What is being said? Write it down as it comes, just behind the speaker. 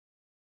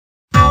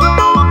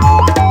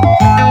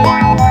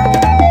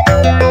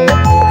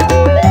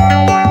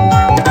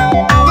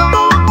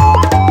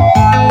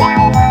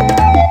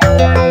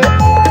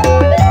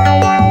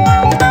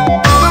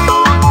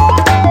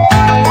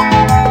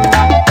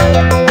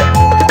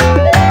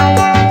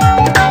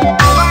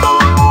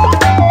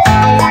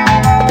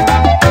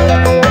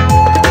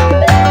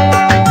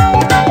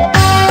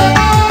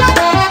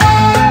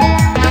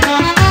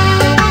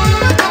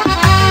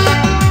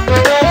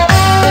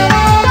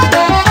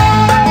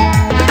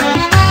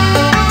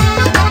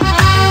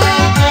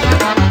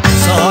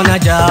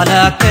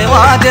جالك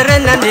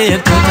وادرنا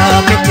نبتو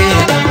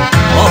تابتيتو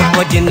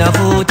وجنا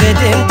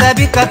فوتتم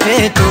تبي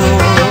كفيتو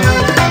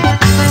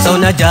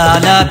سونا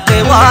جالك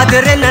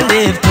وادرنا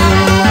نبتو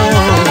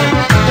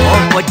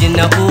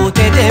وجنا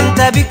فوتتم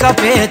تبي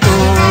كفيتو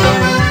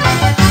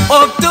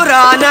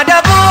Obturana da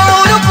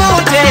bulu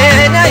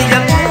putena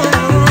yamu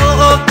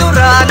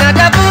Obturana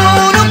da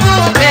bulu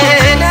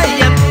putena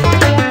yamu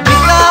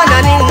Bikana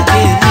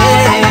ningire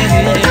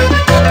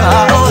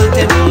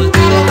kaolte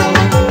multu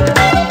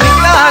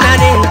Bikana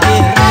ningire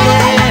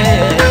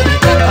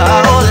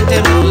kaolte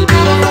multu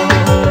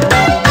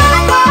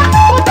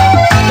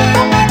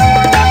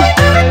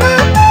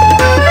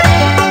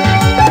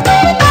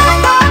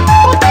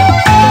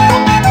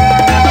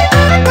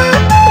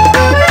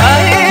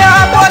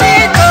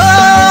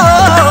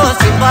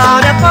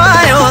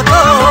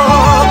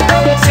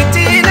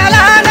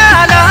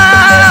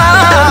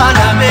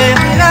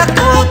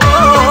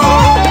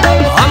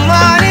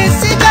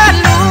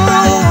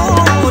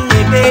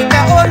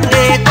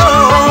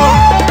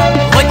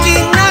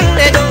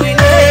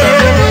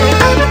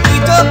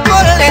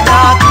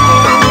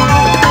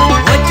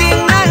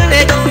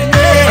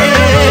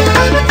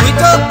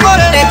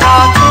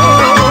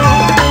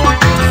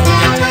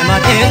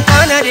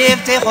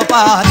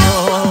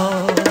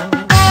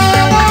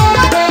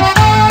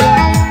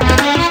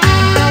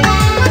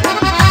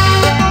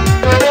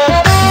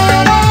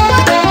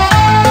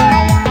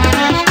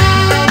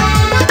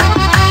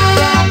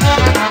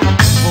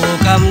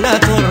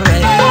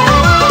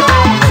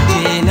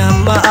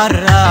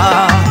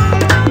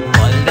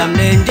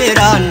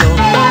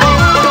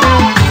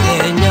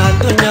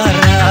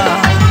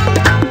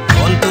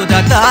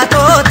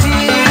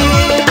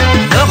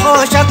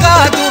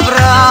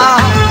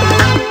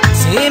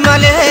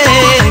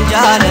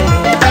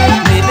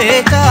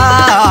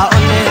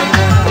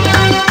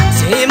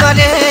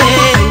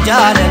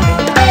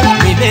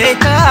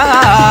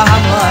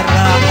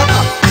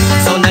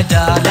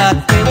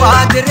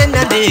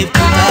Wadirna deepu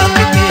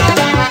taapite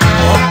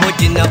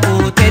Obojina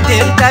puute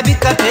deemta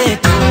bika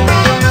feetu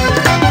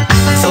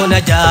Sona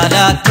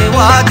jaalatte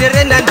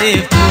wadirna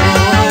deepu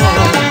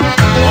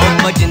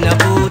Obojina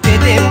puute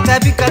deemta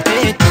bika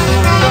feetu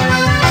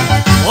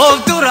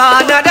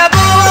Obduraana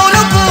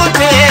dabuulu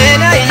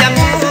puuteena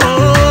yamu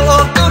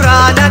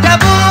Obduraana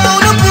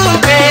dabuulu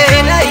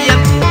puuteena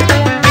yamu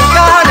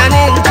Bikaana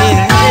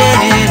ninjirre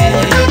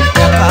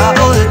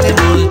Yaka oolte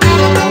multu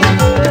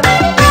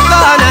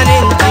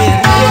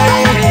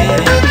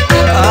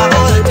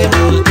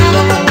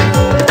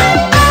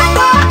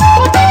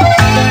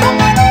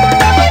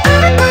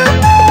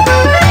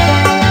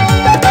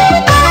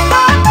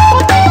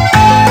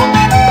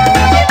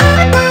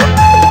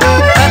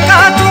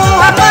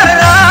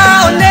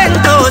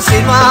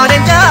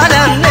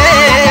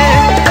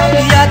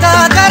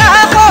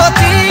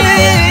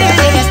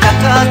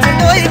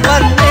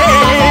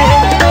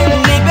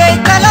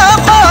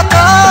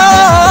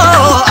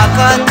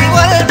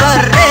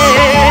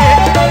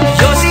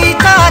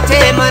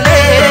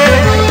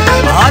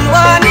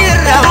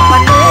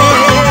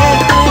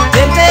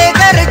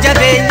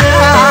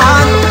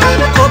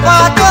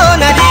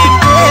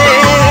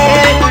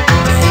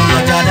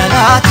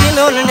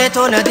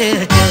Tona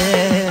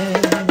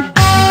dirte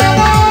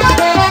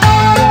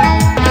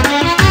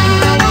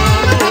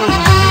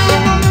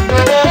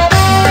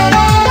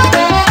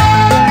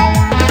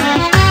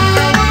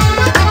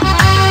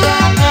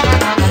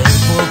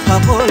Popa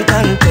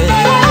contante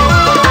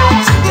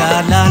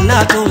Sejala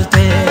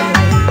natulte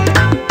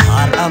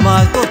Har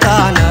amal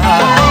tutana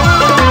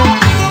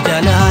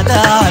Jana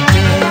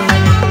date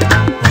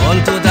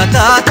Ontu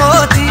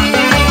datatoti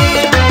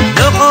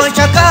Loko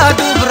shaka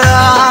dubra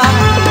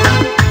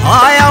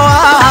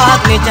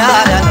Ayawat ni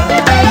jalan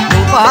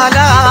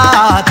Nupala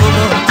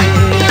tulote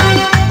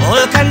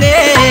Olkane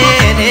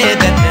ne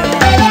ganda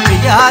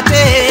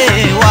Piyate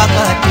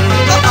wakati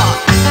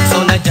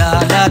Sona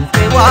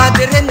jalatte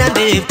wadirna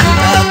deepu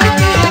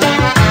taapite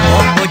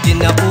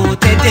Obojina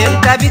puute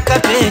deemta bika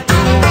feetu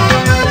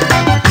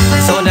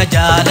Sona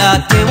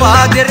jalatte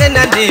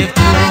wadirna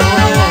deepu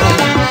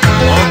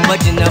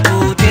Obojina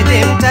puute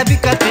deemta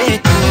bika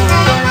feetu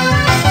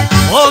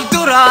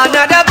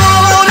Obduraana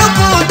dabuulu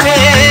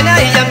puuteena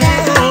yamu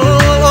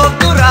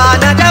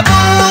Obduraana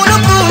dabuulu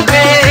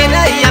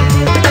puuteena yamu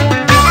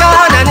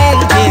Bikaana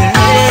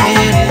ninjirre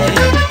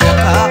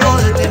Yaka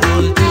oolte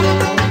multu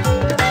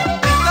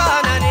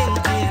Bikaana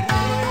ninjirre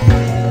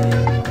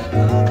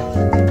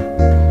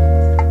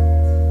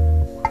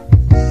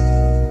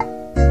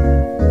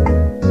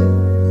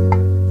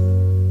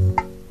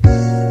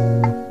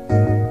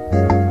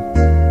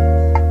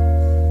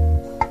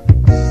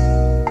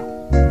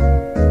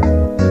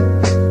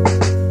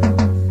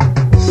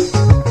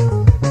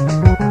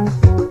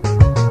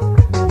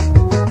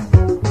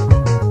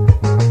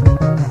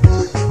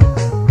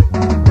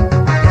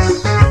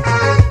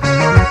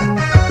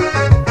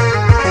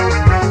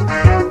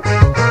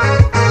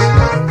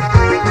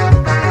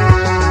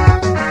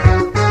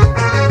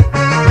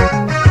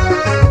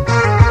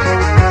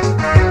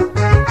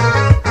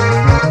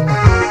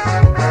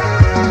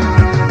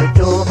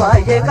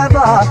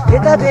kaba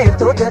kita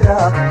beektu dirra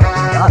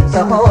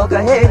Yaamsa koo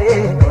gaheene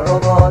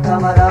Oromoota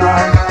maraa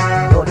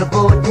Yoo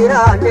lubbuun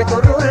jiraanne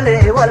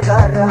turrullee wal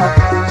garra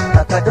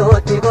Akka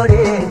dootti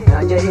godhee na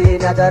jedhee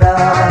na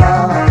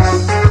daraa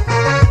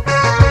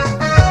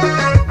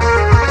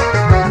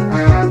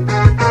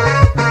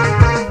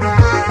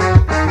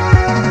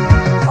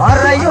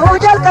Arrayyuu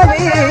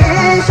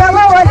jalqabii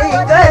shama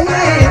waliin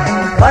gahii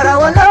Kara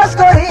walloos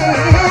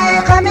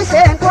gorii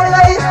khamiseen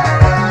kullay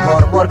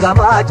Mormor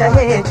gamaa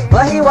cahee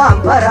bahii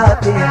waan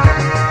baraate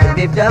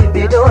Dibdib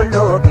dambi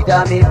dolloo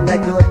gidaamiif na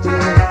jootte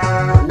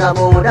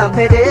Namuudhaan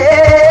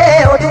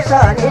fedhee oduu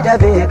isaanii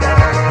dhabeeka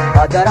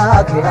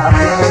Hadaraa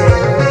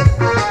kiraafee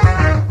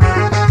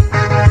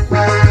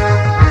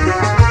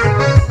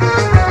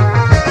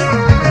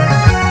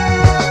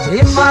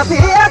Imma fi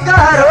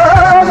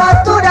akaaroo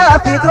mattuudhaa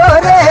fi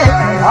gooree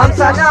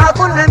Amsanaa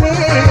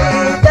qunnamii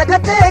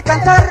dagattee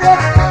kan tarree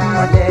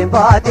Walleen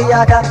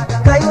baadiyyaadha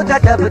kayyuu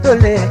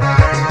dadhabdullee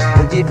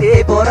Hojii fi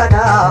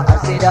booranaa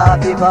arsiidhaa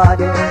fi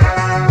baadee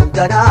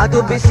Hundanaa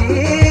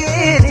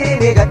dubbisii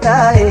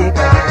miidhagtaa'ee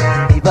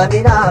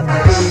dhibaminaaf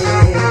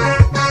ta'ee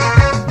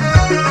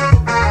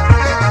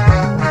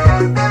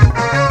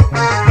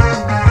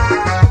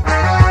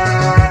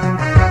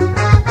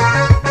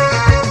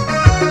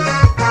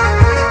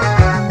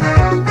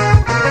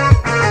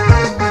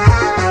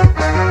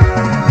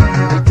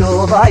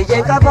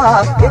Baay'ee qaba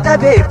kita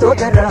beektu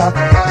dirra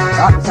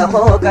Yaamsa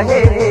koo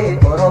gaheene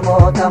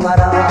Oromoota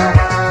maraa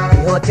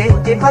Dhiyootti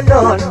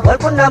injifannoon wal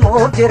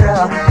qunnamuuf jirra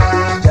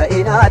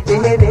Ja'inaatti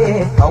hime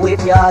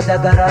hawwiif yaada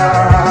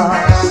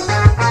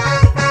garaa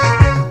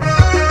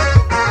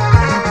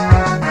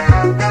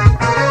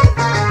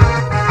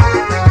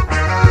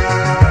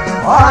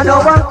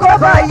Waanoowwan koo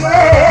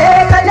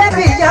baay'ee kallee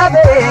biyyaa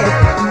bee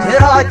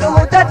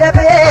jiraachuu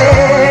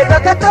dadhabee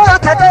bakka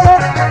toota ta'e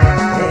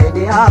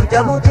Niyaaf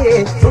jabuuti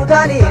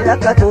Suudaanii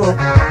rakkatu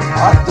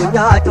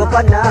Addunyaa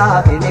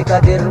cufannaa fi ni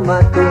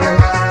kadirmattu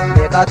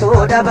Meeqatu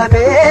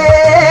dhabamee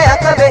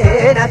akka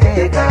bahee na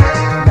feeka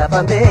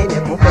lafa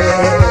meene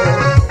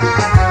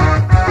kufee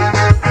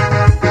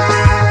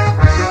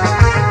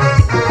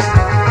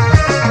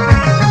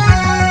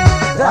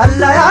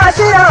Gallayaa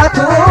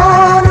shiraatu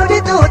nuti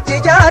tuutti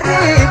jaarri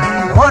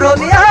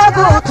Oromiyaa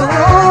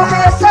guutuu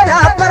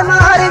keessanaaf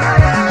barmaari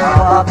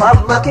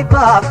Amma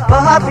kibbaaf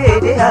bahaa fi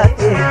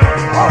dhiyaatti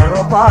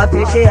Awurooppaa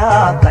fi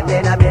shiyaa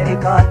kanneen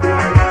Ameerikaatti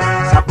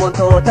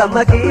Sabboontoota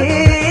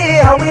magii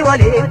hawwii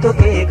waliin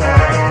tuqiiqa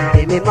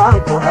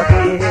Himimaan koo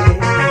haqee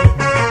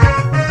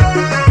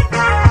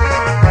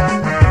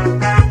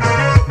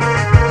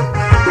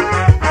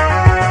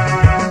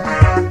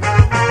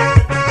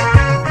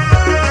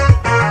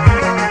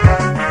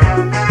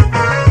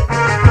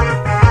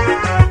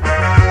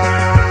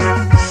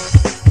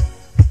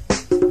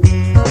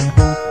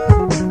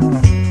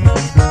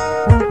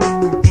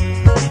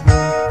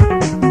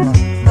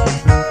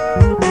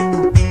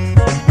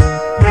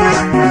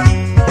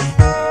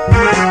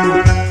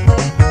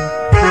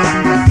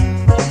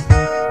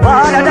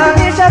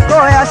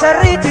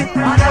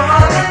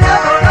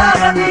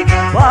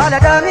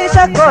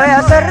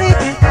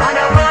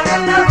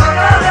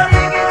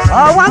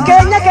Awwan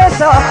keenya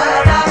keessa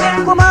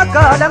kuma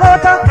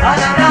gaalamoota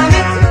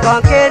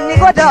kan kenni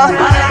goda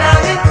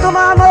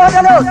tuma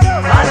moodaloota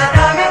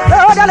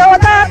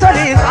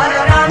toli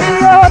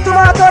yoo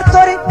tuma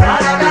tortori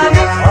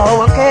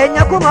awwan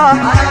keenya kuma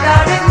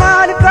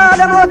maaliif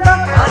gaalamoota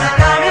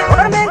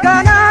ormeen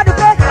gaanaa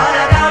dhufe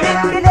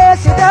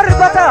bileessi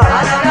darbata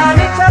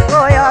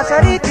shakkoo yaa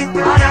sariiti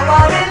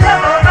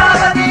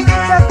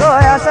shakkoo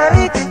yaa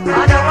sariiti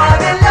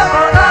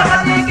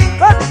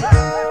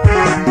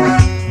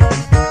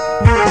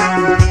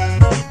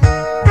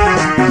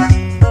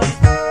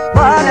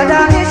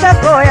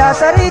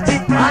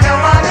Sariti,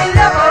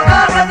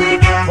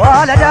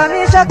 wala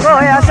damisha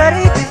koya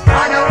sariti,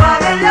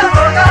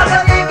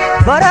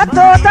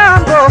 barato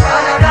tambo,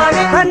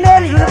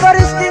 Kannel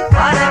University,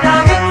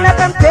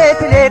 nakam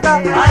tefilega,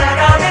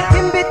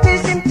 kimbiti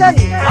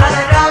simtani,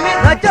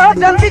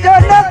 najodam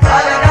bidolla,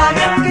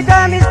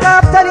 kitamis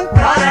kaptani,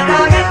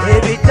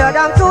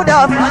 ebitadam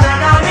sudam,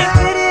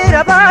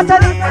 kirira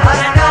batani,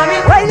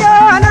 wayo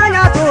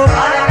ananyatu,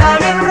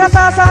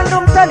 rasa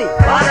sandumtani,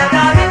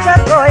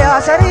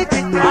 shakoya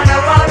sariti.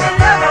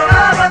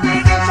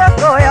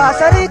 Shakoya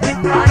sariti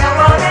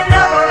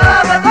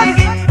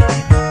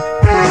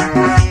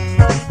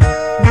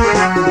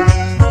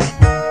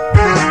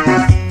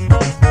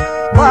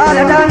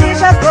Wala dami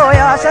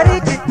shakoya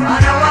sariti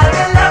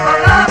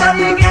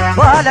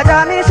Wala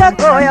dami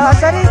shakoya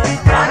sariti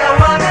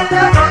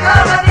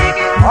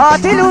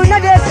Atilu na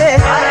dese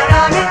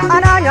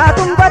Ananya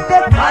tumbate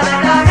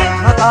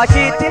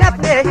Makashiti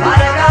napne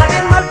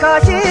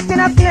Malkashiti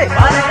napne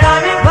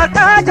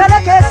Malka jala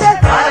kese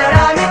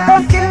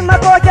Kilma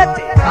ko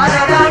jette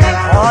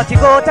Ati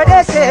goota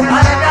desse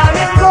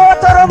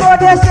Goota Oromoo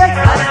desse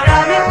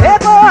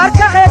Eeboo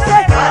harka keesse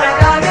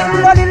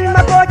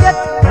Lolilma ko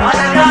jette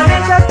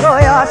Shakkoo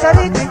yaa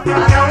sariiti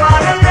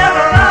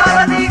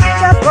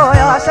Shakkoo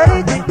yaa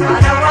sariiti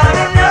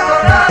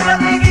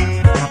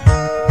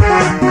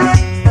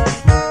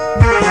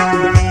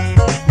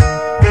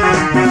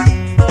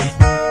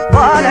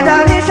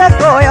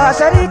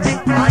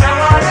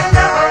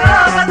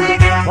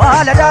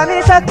dami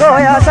shakko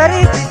ya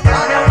sari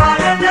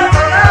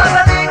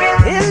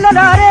illa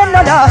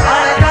la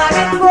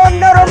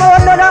gondoro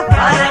molla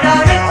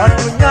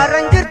adunya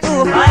ranjirtu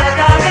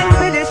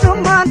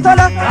bilisumman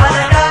tola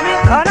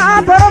kana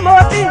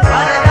promoti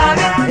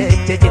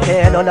ejjite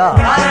lola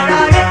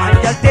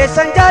anjalte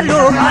sanjalu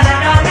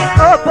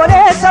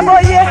opole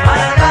samoye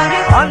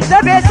anda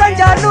be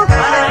sanjalu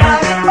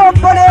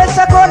opole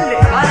sakolle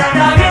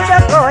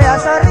shakko ya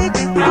sari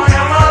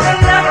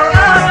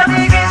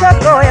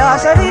shakko ya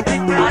sari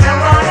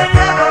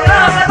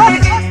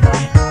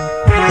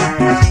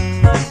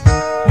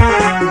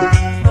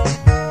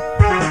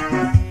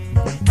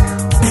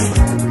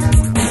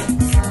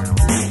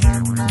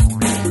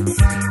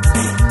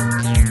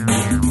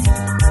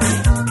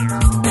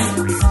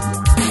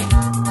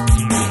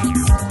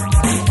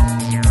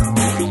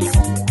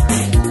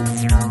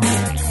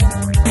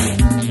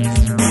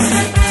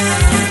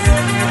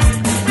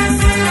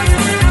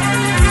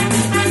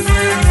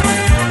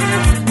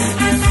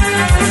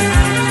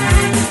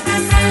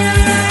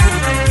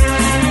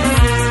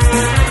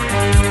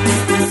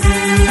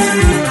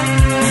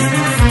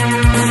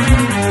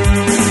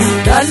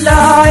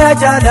ya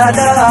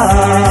jalala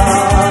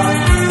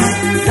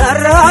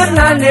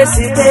narana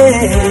nesite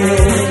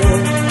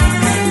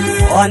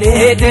ani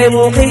de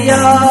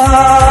muqiya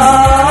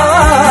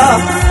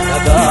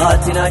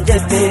nagatina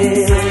jette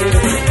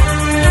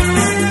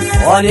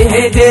ani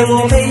de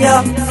muqiya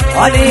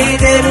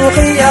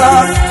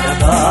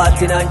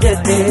nagatina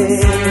jette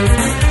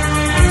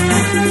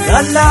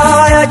jalla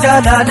ya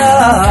jalala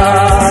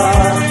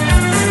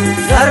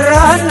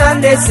narana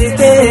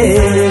nesite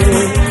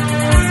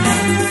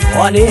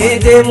ani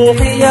de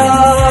muqiya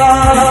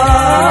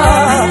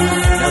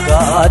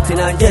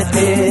nagatina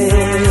jette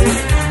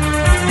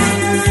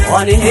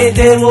ani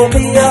de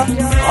muqiya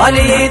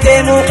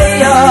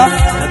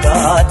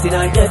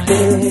nagatina jette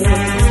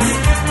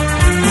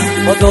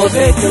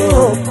modobeto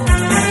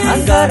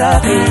angara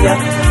hiya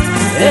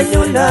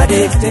enyuna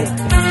defte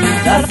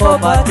darfo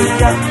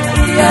batia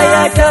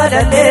ya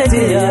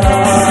jadaletia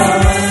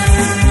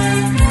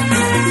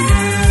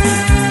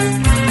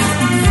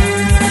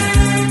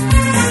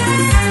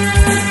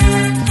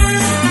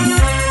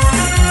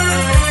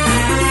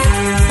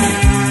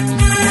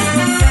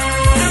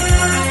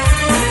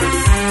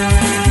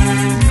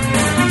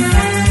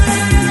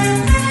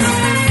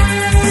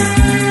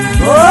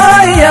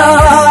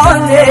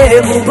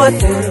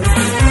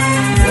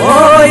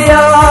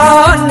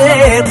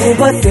ne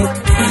bubate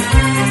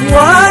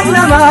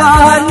wana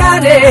mana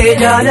ne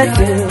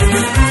jalate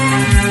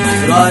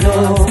rano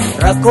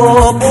rako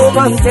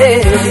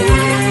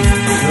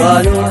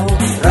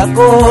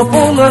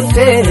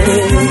pumamte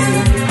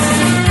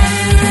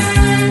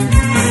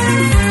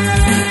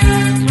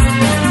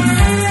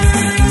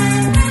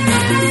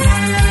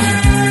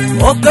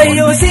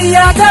okayu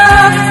siyata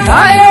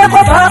kae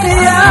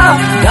qofaqiya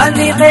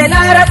yani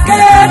qena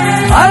rakkat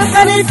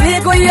alqani fi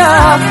goya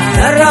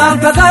naram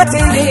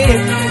faqatini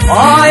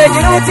ay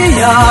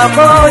jinutiya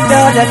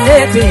qoja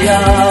daletiya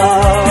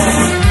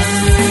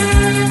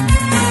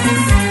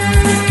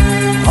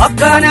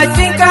akana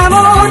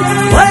jinkamun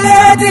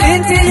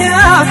waladirintiya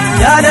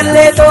ya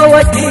daleto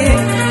wati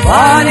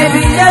bane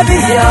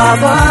biya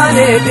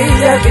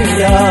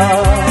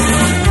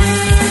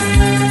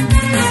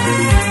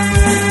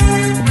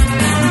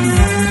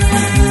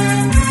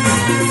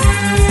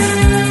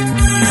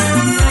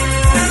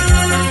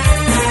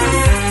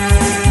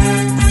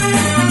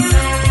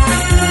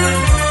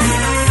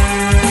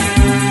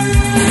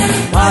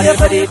Mare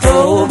padi to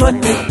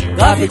batte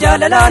gafi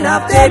jalala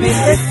nafte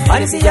bitte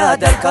ansi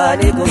yadal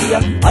kani goya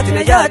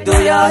atne yaddo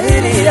ya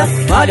hiriya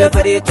mare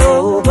padi to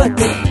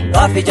batte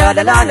gafi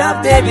jalala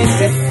nafte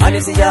bitte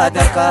ansi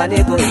yadal kani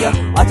goya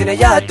atne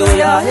yaddo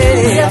ya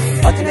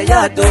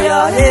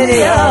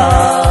hiriya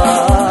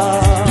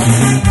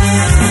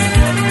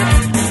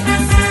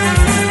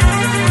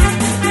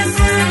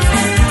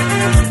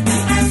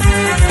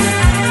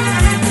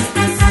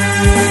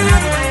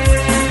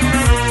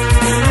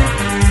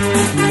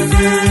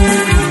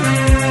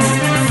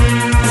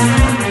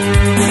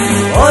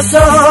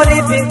Sori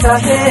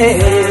pintahe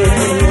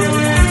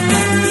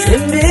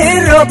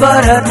shimmiro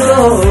barato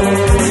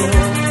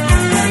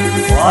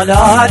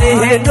walani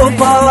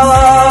hendupa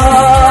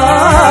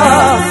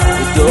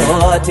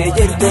doate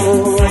jirto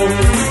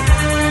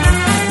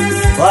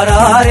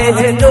barare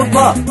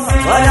hendupa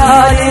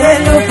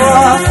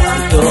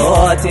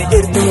doate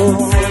jirto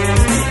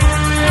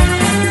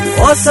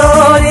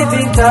sori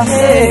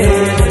pintahe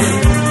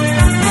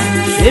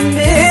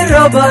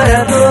shimmiro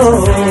barato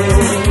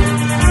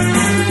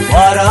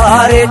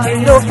Barare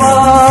tindopa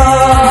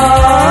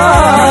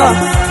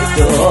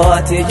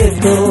doate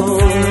jirto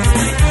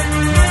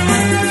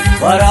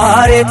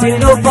barare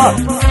tindopa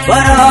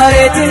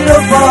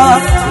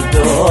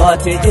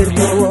doate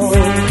jirto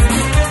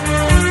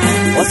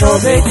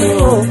osobeto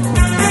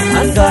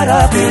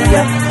angara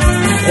piya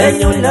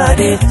enyuna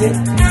dete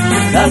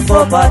dalfo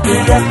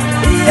batia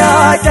ya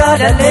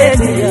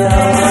jadaletia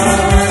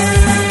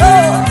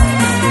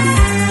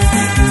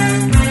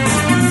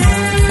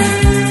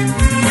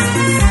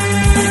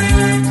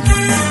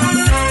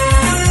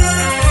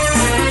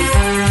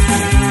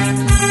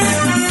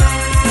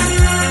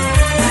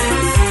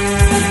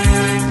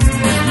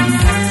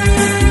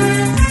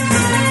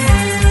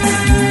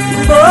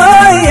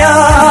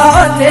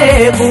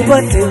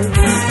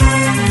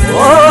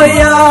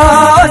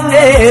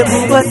Oyaane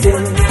bubate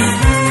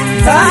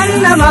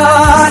tanama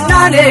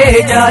nane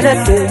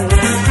jalate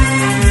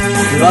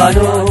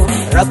durano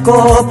rakko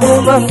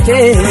kumamte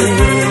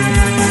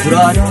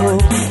durano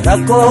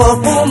rakko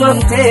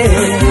kumamte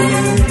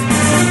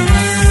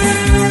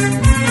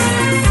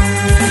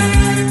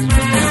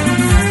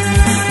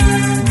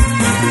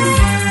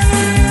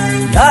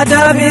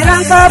Yada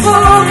birang kabu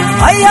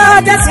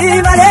ayada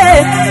simale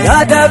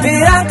Yada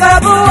birang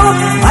kabu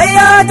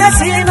ayada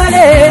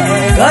simale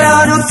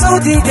Garanam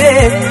sudide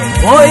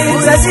oi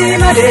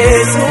simale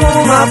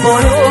suma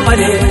bolu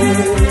male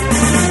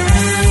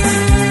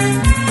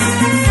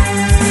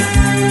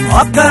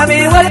Akkami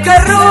wal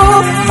karru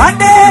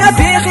ande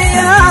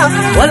abiqiya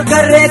wal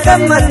karre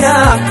kamanna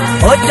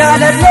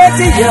ojala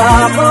letiya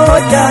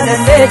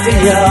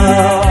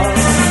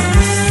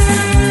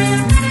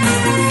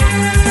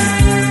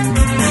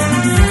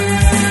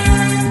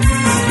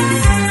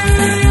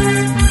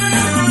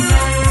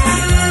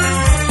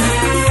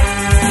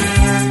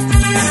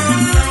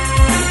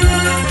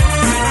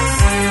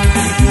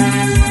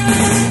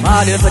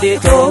Mali fadi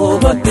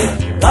tawbate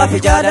kafi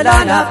jalala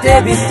nafte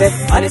biste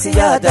anisi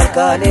ya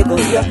darkane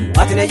goya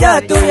atne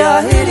yaddu ya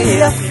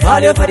hiriya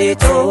Mali fadi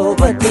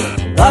tawbate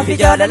kafi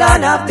jalala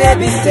nafte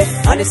biste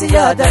anisi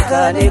ya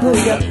darkane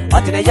goya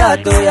atne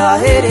yaddu ya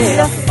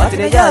hiriya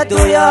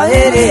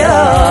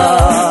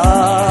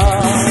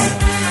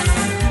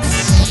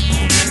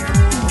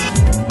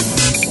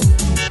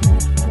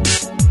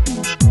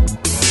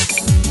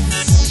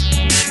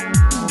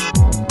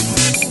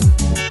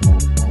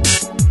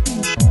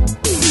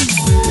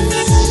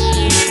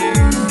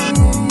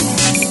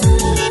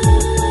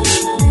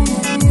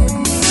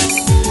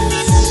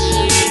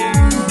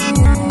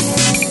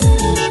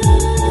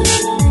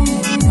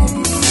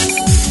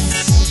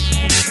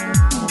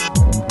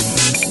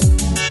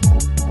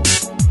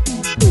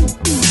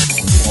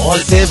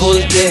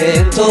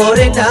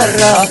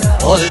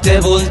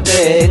Olte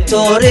bulte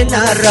tore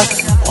narra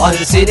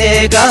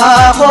Ansinega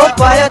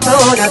hoppaya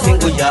tona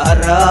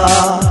pinguyarra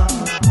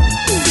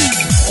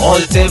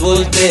Olte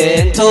bulte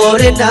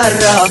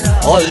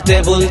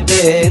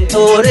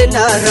tore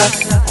narra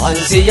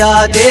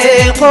Ansiyade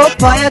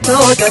hoppaya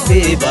tona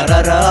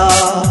barara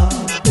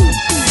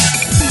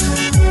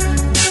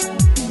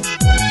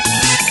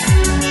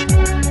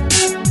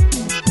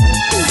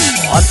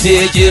Ati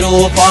jiru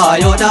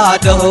payo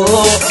nadaho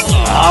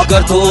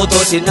agar tu to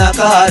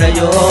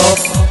sinakarayo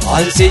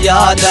ansi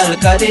yadal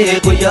kare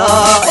guya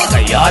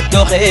yad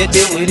to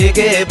khete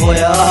wirige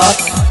boya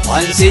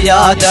ansi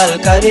yadal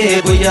kare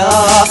guya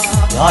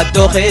yad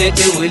to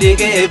khete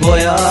wirige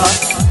boya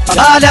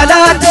la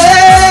la te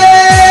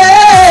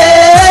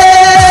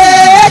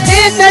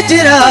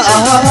tinajra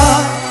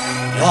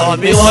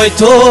yami hoy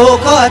to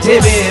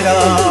katibera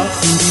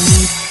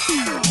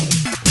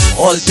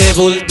Olte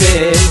bulte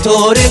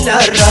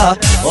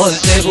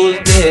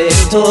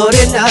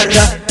tore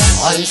narra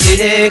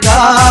Ansinega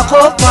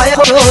hoppaya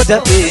tona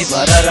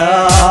barara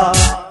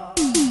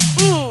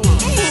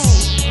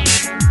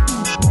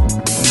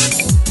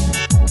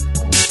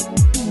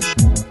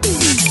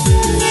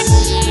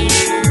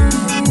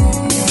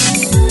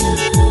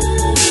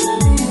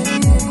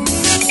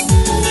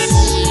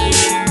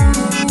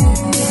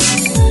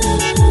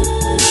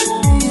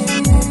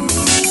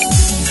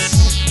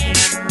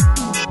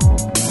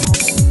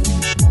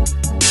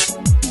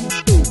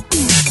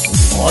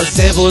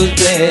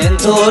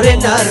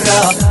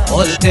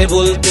Olte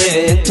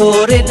bulte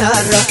tore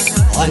narra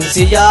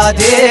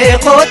Ansiyade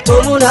khottu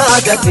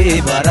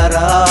munadati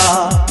barara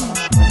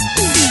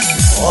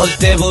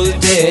Olte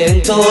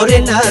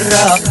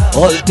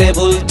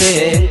bulte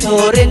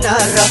tore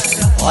narra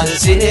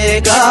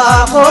Ansinega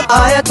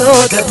hoppaya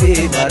tona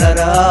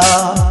barara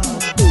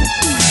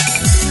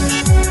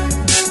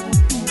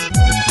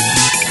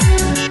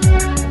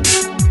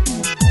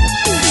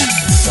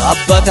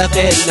Sabbata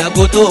kenna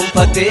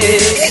gudumpate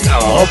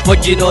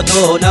Oppojino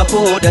tona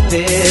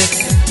fudate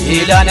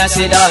Ilana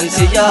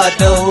silansi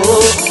yaadau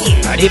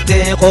Nadifte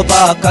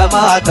qofa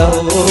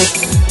kamatau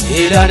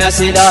Ilana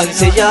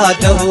silansi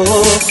yaadau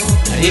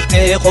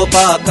Nadifte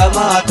qofa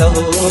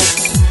kamatau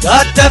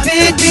Gatta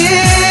fiti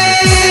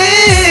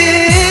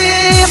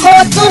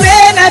khottu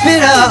mena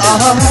bira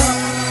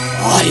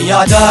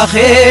Ayyada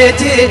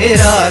kheti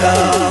nirara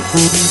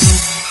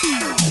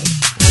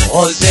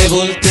Olte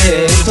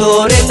bulte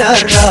tore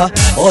narra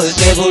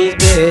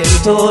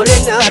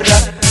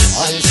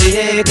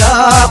Ansinega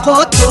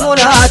khottu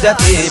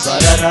munadati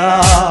barara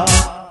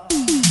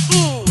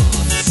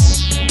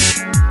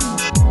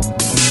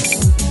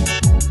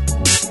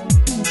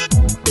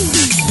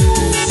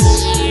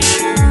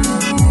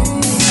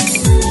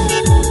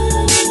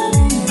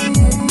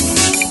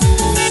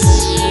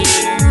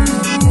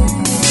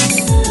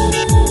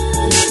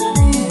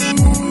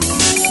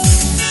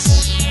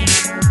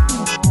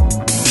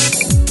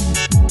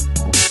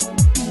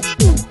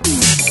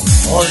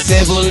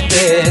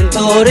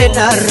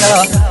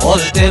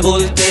Olte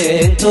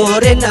bulte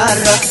tore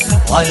narra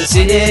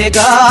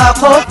Ansinega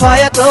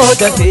hoppaya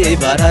tona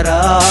barara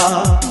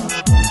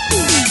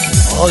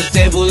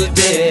olte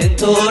bulteen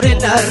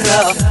toorinarra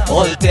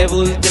olte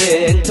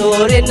bulteen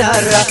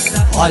toorinarra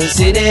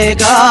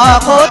ansineegaa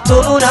kottu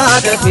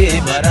munaada fi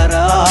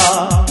barara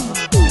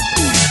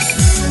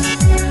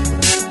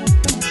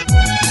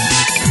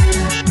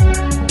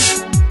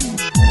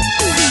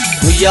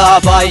guyyaa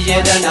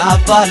baay'eedhaan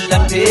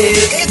abbaallamtee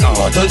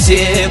otol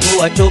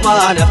seequu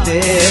achumaa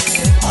naftee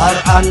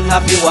har'aan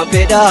hafi waan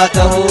fedhaa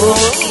ta'uu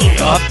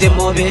yoofti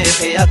immoo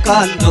beekee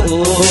akkaan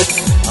du'uu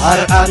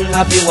har'aan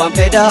hafi waan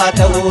fedhaa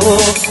ta'uu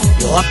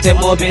yoofti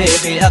immoo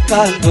beekee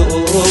akkaan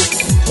du'uu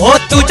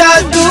kottu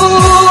caaltuu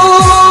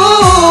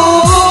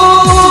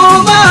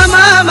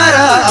maamaa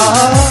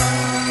maraa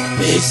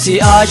beeksi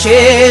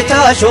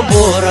asheetaa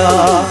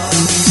shomboraa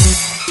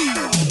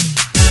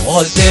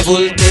olte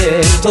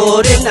bulteen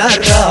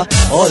toorinarra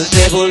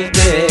olte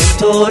bulteen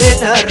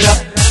toorinarra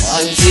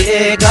ansi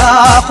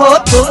eegaa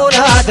kottu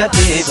munaada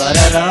fi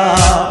barara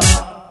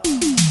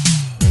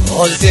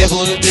olte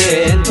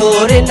bulteen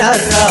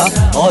toorinarra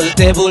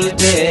olte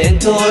bulteen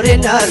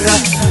toorinarra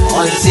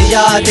ansi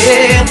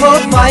yaadee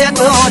kophaaya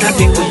toona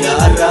fi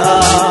guyyaarra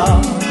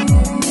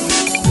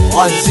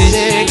ansi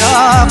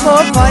eegaa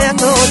kophaaya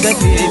toona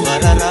fi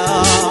barara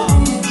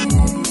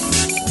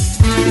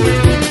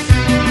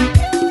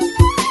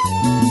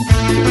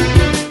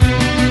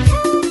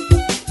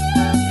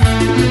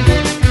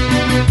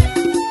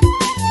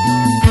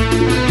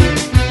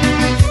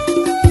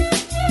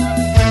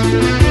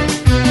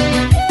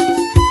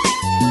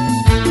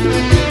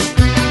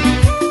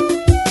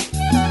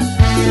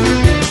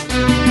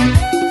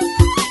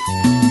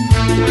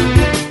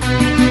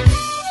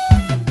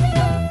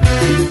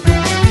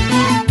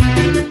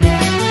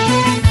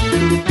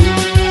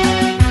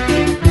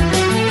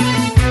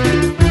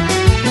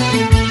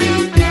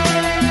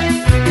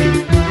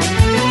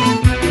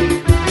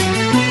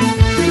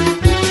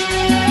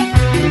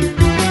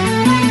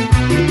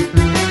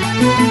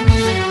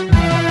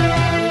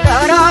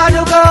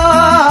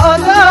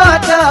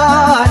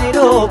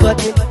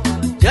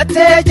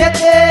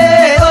jette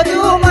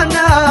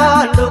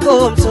odumanaan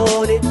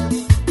dhugoomsooni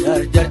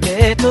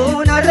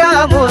jarjarteetuun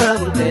har'aa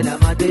muramte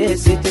nama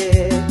deessite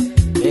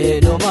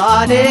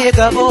eenumaanee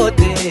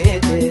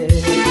gabootteete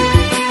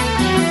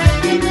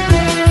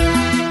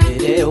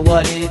hidhee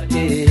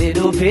walitti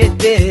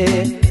dhufitte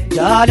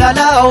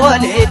jaalala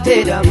walitti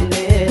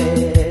dhabne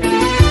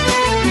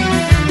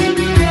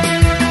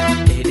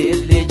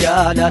hidhilli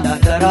jaalala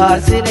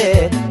daraarsine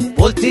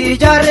bultii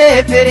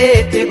jaarree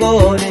firiitti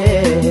goone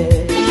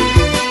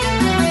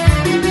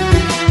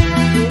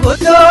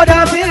Kutoda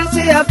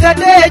firsi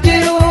abdadee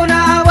jiruuna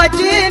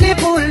wajjini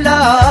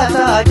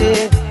fuullaataate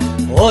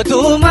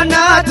otuu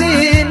mannaati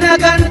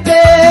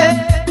nagantee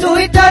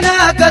tuwitana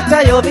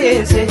galta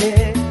yoobiinse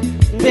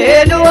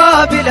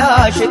beenuwaa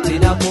bilaashitti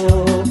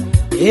nafoo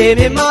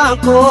himimaan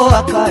koo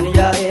akkaan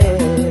yaa'ee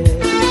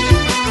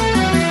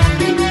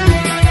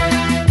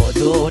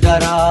otuu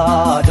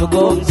daraa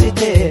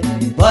dhugoomsite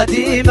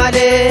badii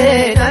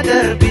malee na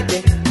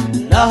darbite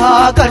na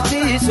haa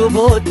garsiisu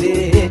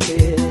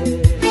booddeete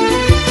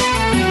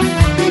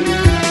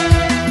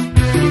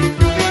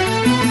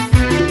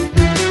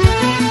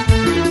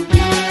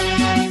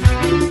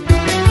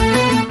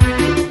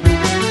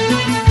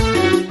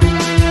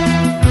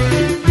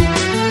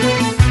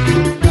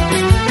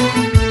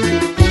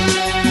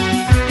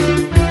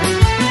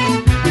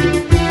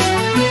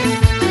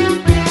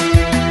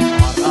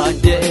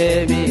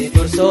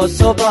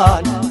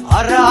soban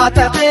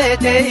arrata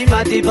tete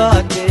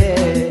imadibate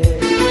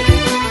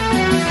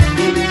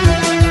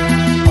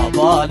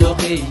abalu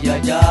khiya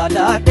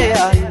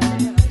jalatean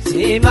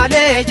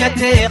simale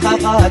jate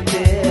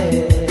khafate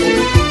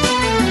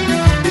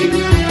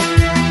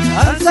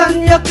sansan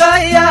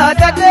yakaya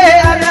date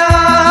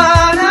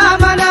arana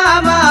mana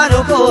manu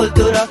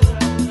kultura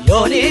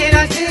yoni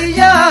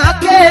nasiya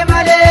ke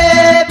male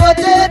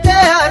botete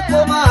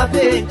arkuma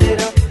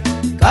pinjira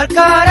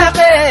karkara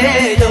ke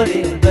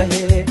yoni bahe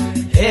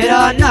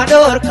Erana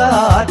dorka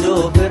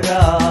dobra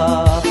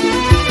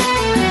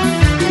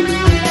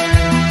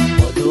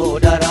odu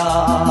dara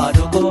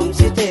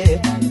dugomsite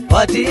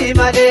pati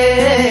male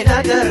na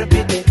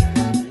darbite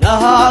na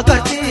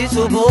garti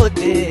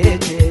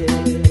subodete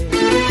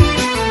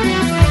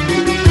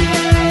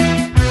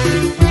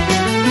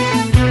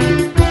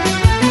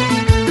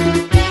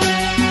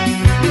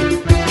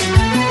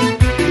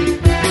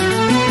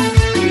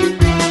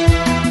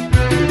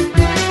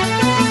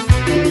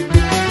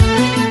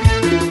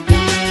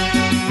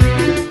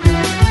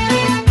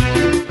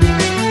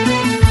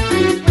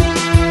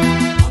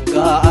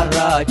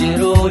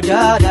jiru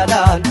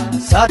jalalan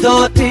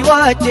sadoti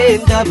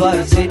wajin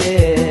dabarsine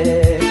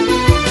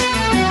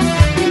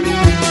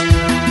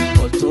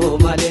otu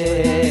male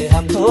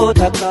hamto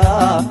taka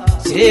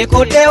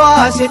sikode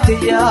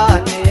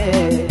wasitiyane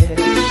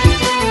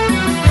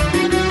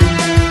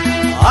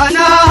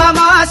ana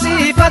hamasi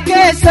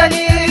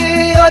fakesani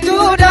odu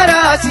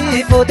darasi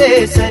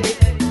fudesani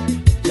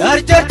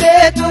jarjarte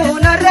tu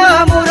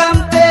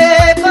naramuramte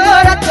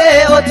parate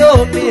otu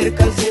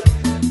mirkasi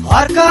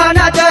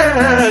Arkana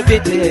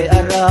darbite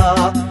arra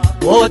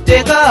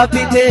Ote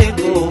kapite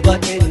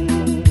kubatin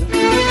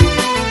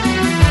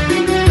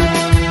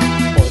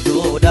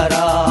Odu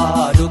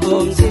dara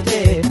dugum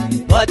site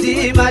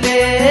Bati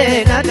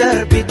male na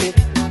darbite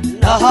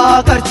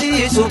Naha karchi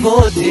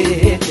subote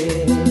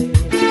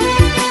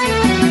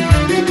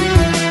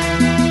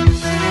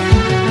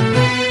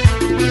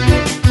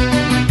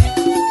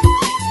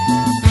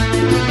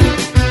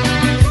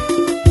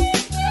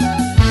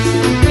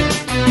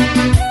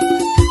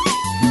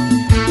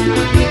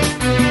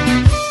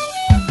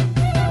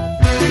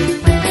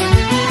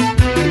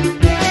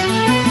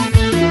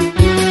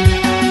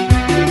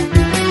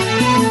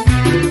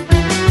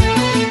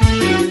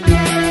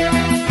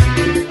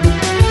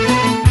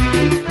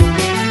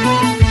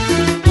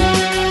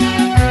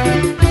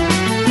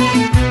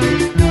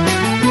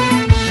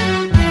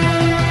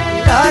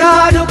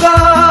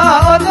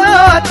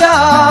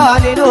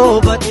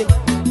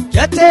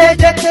Jate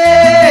jate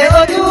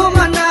odu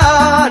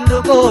manan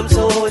dugum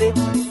sore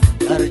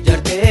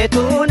Garjarte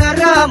tu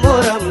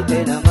naramuram te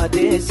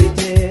namate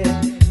site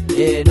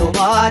Eno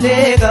mane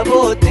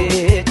gabote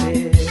te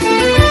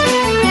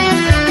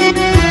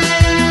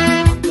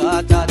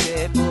Gata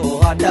te po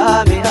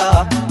adamira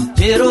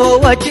Jiro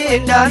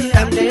wajin dan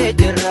namne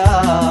jira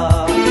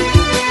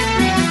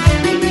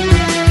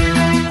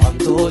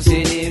Amto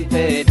sinim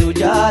pe du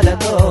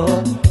jalato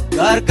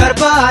Gar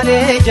karbane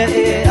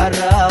jahe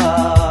arra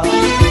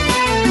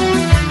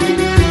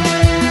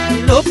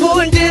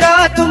Lupun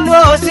jiratum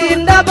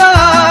rosin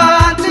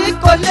daban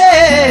Tikole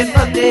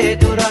mamne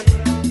duran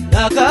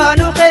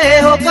Naganu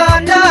keho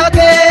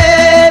kandage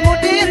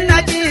Mudir na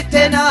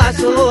jite na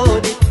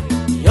soni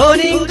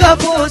Yoninga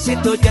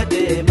fusito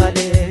jade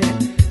male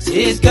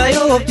Sis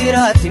gayub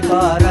jirati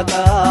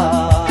paraka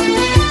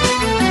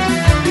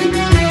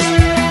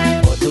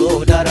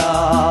Otu dara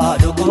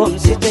dugum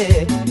site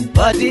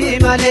Badi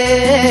male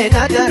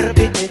na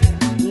darbite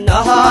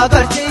Naha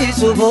garchi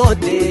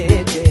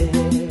subodete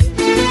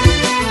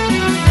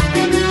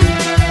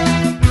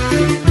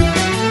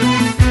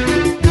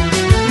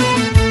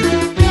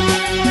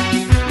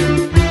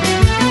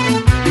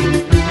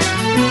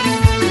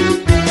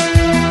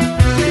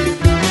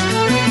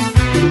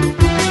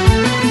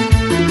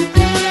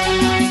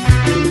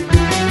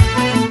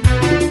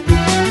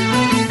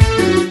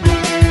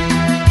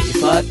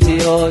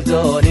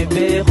Ozoni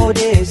be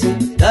khodesi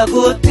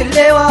Dagutti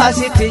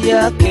lewasiti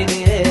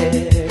yakine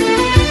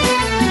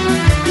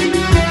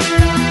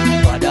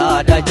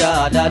Wadada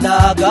jalala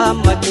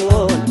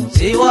gammadun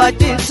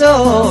Siwajin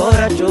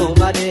sora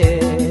chumane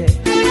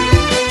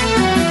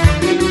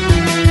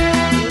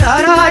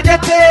Nara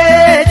jate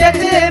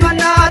jate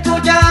manatu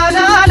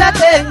jalala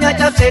tenya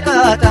jabse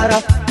katara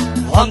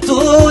Hamtu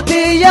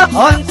tiya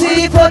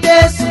hansi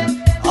kodesi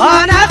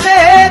Ana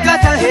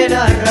kegata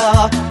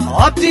helarra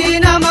Abdi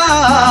nama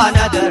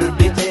na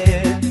darbite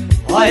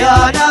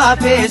Ayana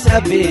pes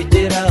rabbi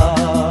jira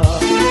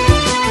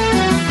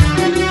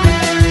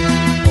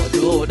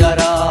Odu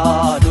dara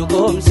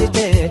dugum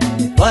site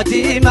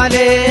Bati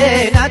male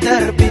na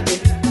darbite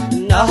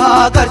Naha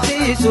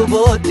karchi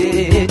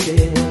subodete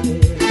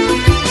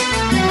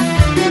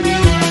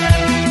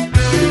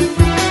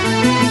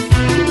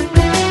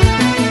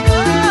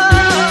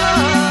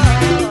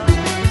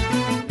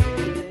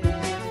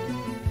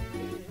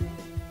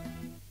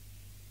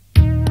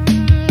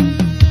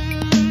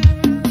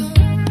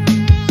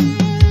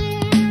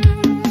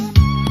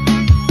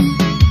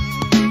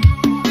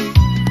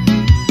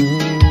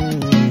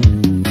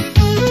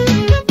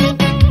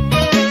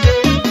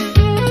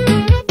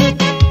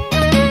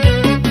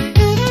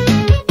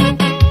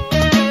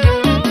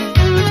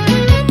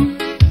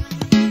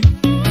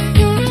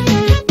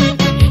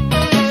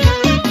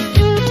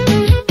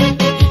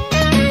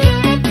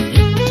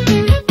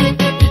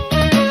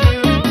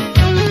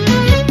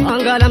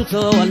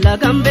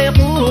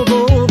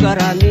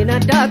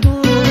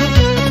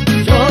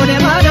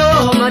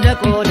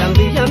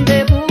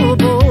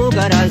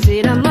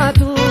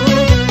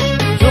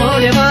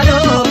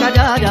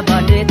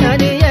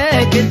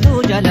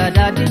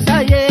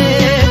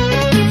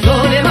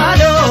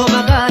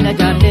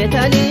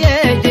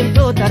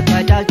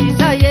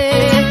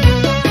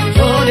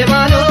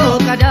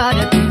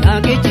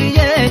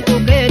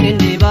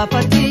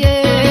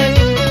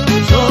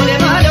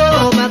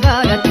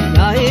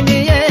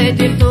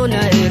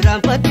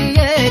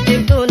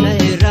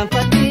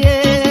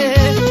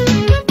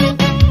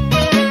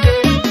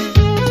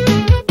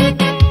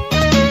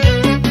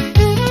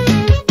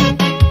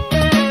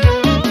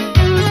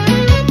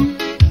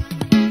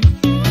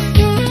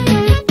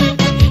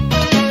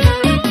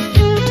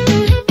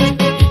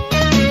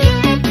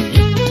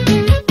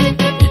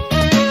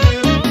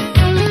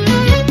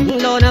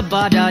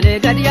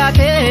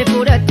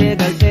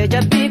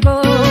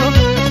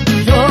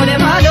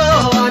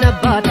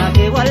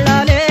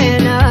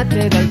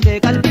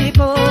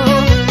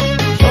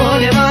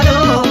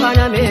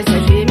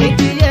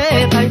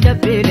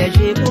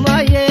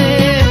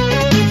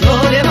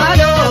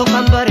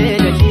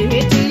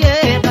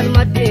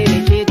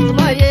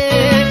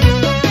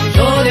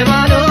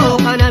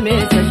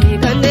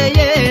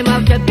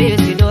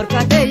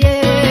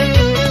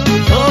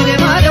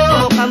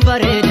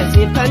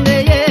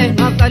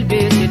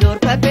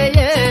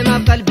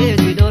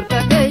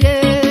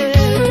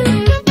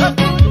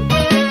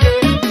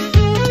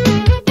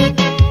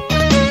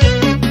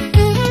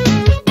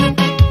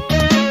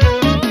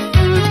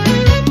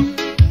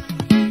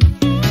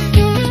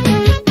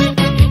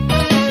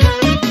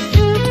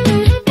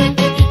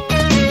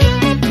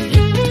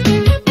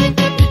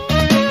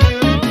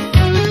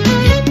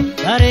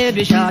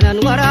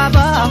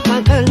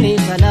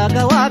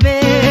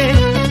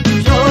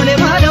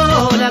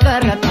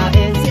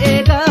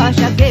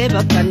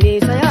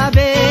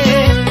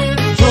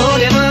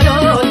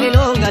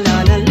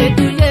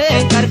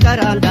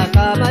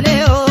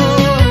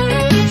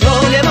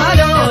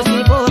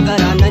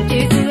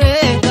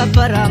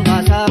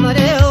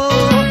samareo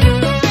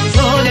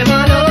sole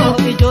mano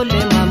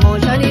ijolle mamo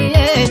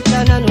shaniye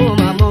chananu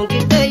mamo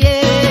kiteye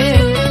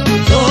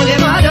sole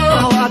mano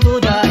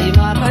atuda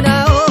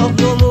imakanao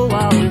yomu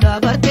wa unda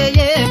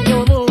barteye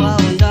yomu wa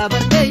unda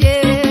barteye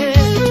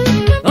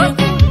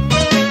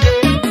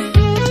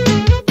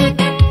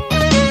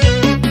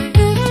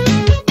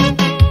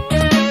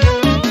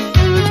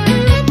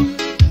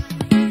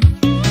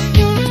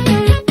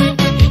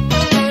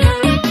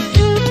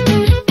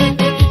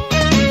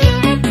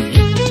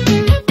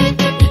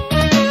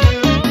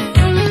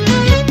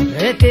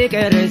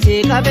kersi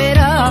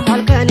kabera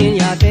halkanin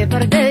yaate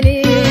pardeni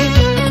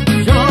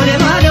jole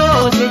malo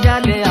si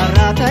jalle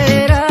arrata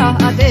era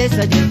ate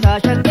sajita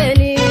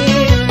shandeni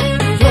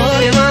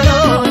jole malo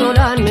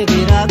nolan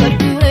migira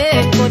gadure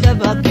koda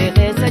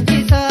bakke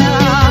sajisa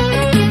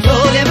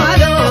jole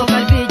malo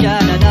kalbi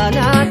jala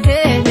danate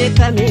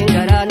mekamin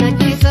garana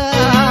jisa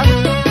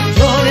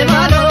jole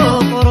malo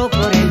koro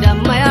kore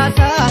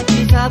dammayata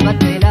jisa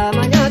batela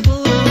manyatu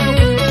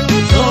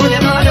jole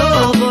malo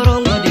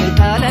korongo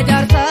dintala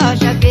jarta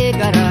shake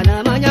garana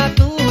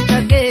manyatu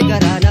shake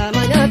garana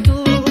manyatu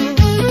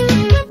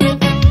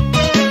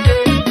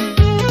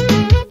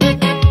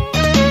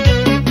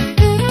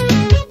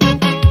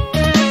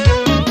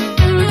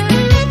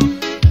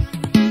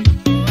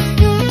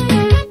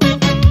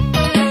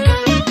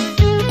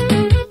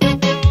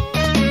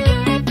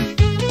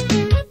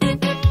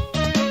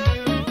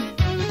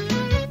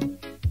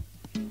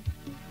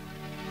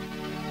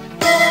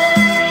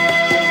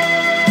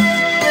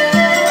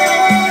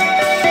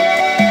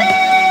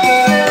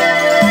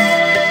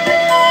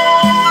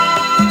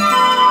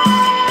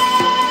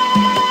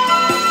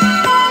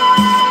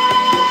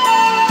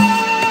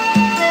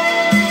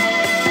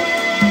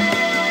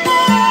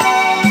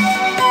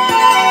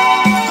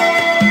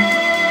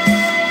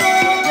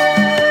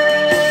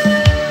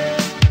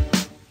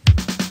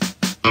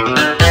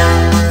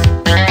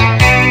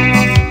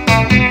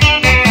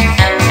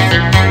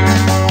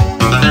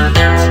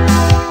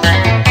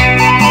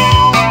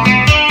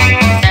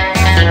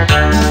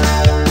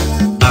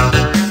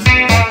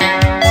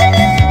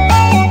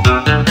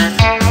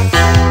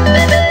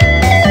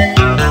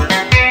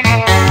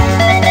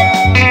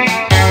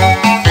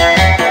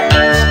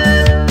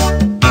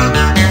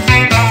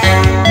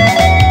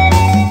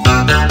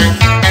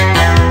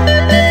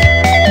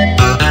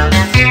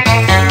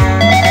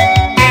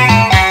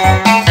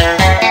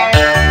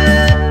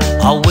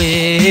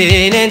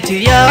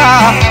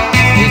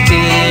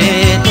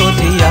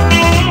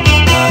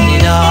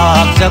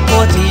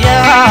zakotiya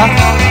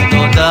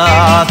toda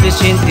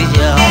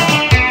fishintiya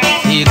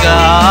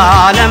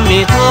igala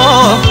mito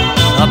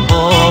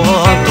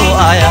apoto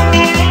aya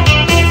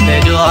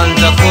ledo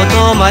anta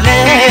koto male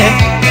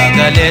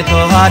gale to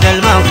hadal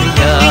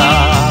mankiya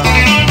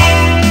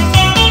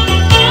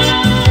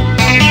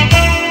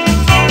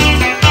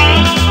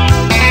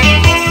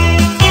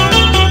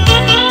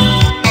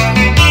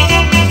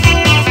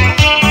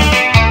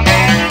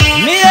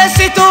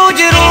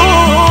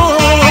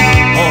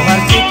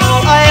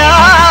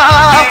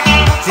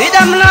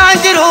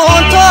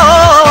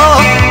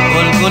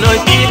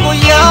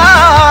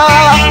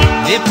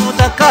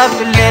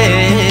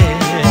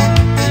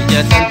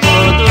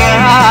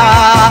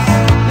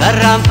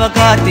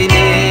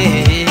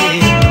Pakatine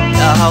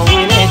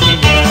dahawine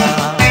tiya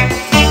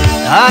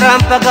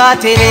daram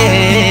pakatine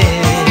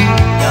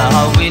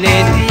dahawine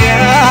tiya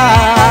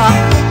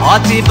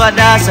ati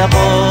pada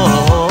sabon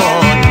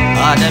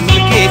ada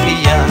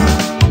milkitiya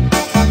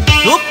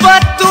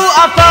supatu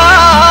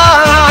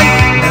apan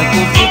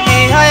nakuputi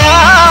haya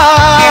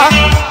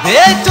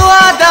betu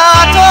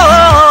adato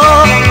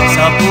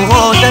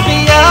sabuho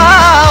dabiya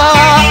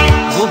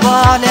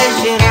gubale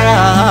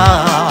shira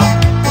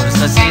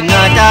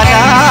sasina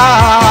dada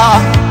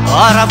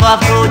araba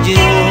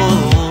fujiru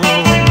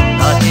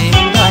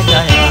atinga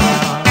jaya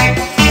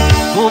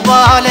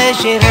kubale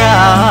shira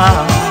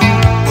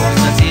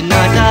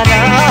sasina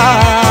dada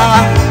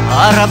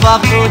araba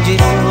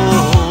fujiru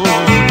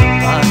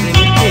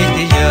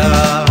atinga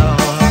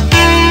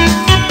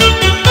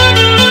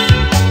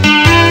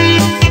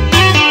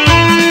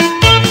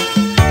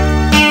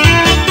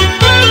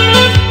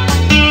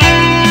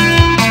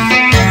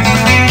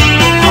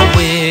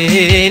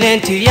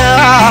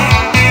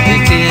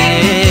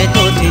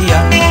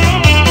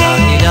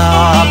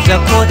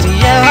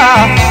zakotiya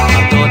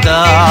toda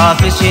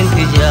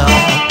fishintiya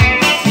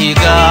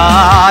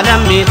igala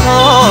mito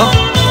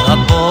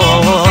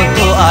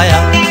apoto aya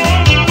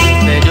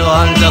ledo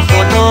anta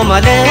koto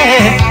male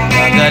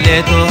gale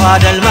to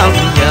hadal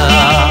mankiya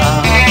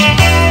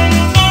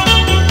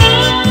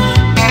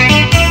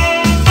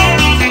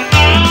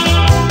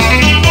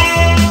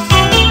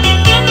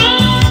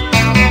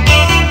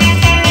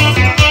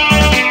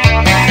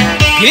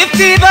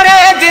gifti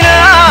baredina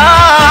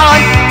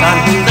tan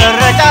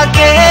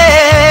darajate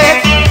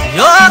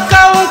yo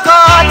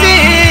kaukati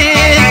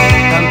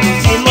kam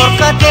si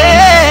morkate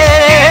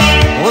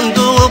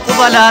undu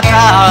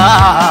kubalata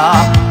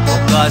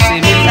kasi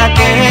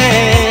milate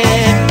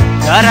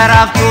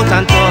gararaftu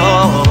tanto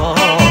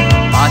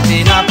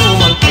atina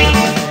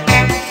kumonte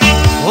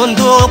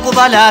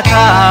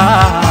kubalata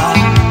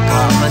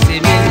Kafasi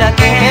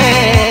millate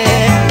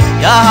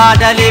Ya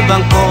hadali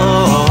banko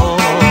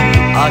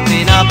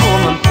Atina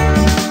kumam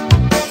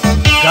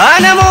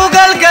Kana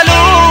mugal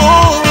galu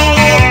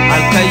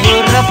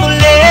Alkayur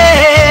rafulle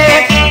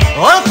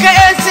Olka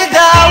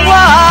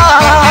esidawa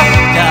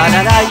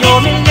Jana la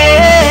yomille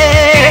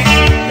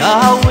Ya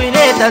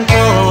hawine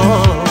tanto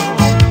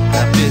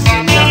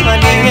Kapisin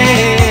nafale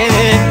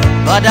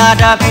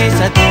Badada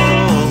pisato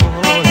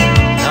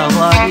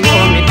Nawari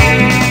yomille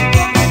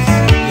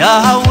Ya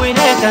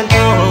hawine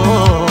tanto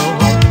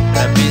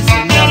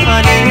Kapisin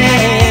nafale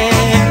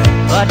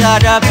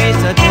Badada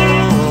pisato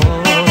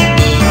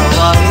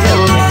Nawari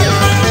yomille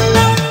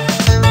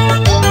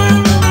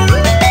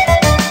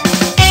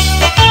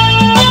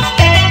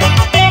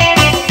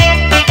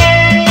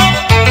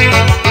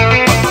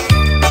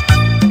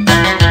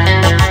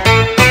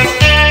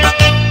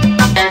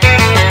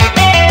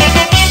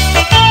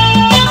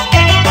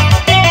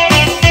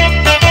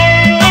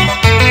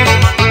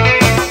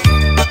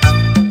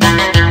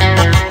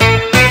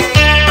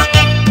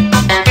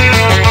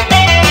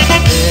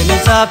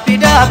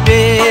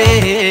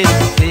Sapidapin,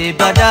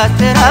 dibada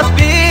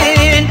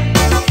serapin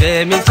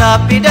Demin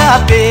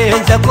sapidapin,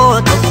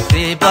 zakoto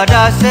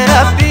dibada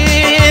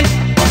serapin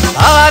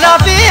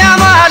Alafi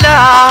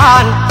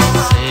amalan,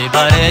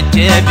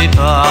 sibarece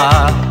bifa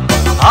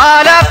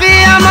Alafi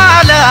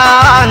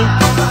amalan,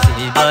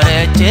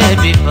 sibarece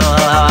bifa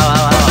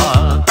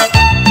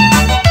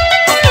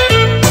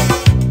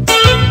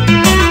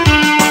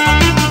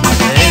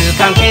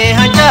Elkan ke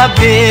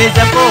hanjabe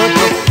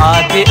zakoto,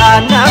 adi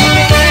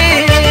anami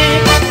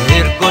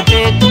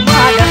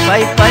Tumada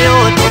fai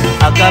payoto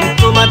agam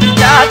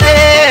tumabijate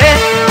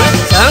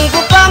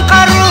sangupang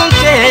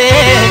karunte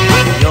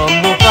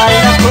yomu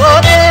pala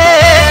kote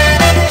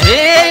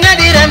jena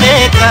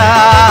dirameka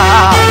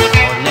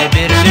one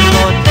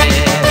birlimote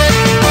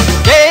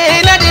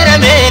jena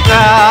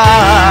dirameka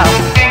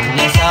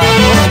one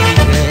samote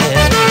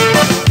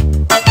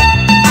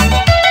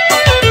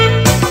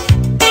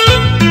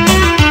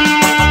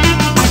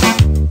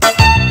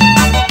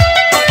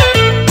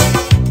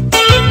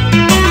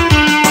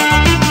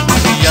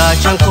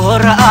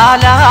Shankora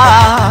ala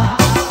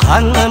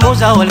kan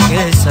muza wal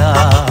kesa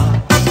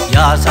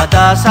ya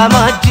sada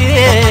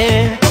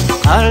samaje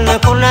kan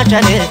kuna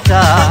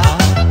chaleta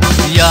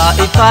ya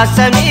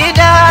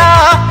ifasamida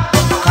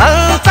kan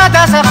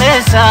sada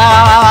sakesa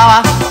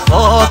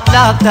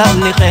oplak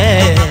tabni khe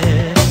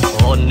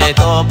onne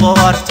to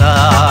borta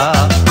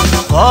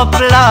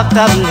oplak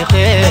tabni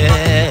khe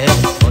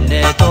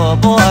onne to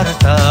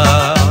borta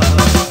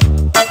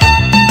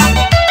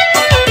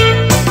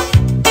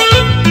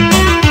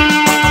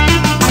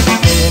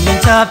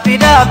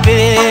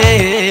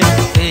Sapidapin,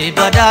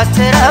 dibada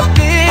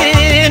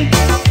serapin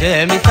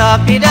Demi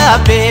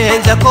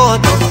sapidapin,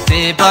 zakoto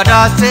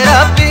dibada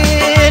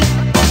serapin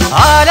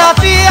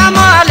Alafi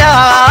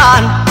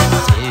amalan,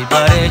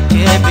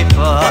 sibarece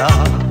bifa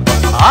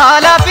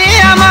Alafi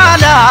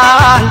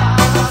amalan,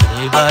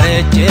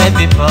 sibarece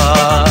bifa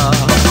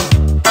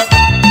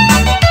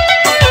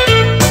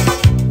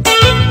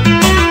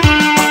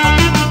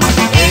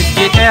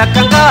Ejite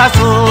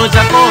kangasu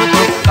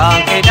zakoto,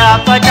 kanke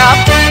dapat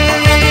dapat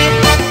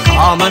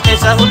Amal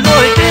kesa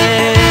uluite,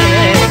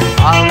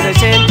 amal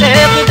sente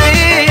kupi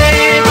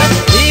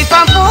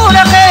Ifan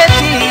pula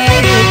keti,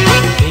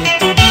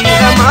 itu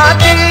dia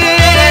mati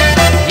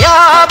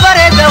Ya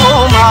bareda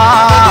uma,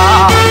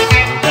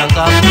 udang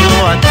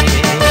kapuati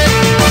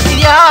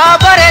Ya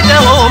bareda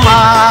uma,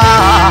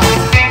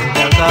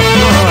 udang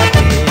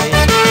kapuati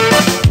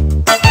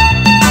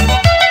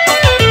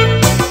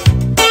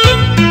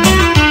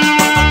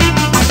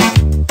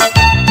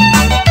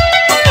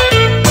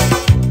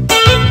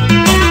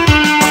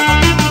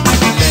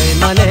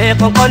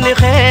Koni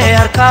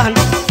khair kan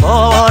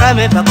ora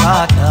me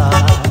pakata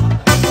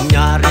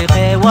nyari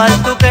ke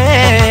waltu ke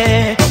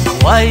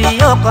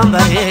wayo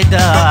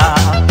kambareda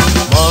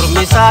mor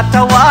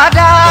misata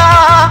wada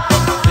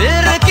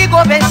birki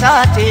go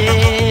besate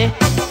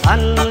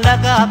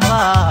anlaga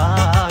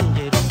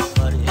panjir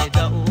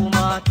bareda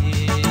umati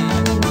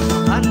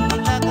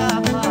anlaga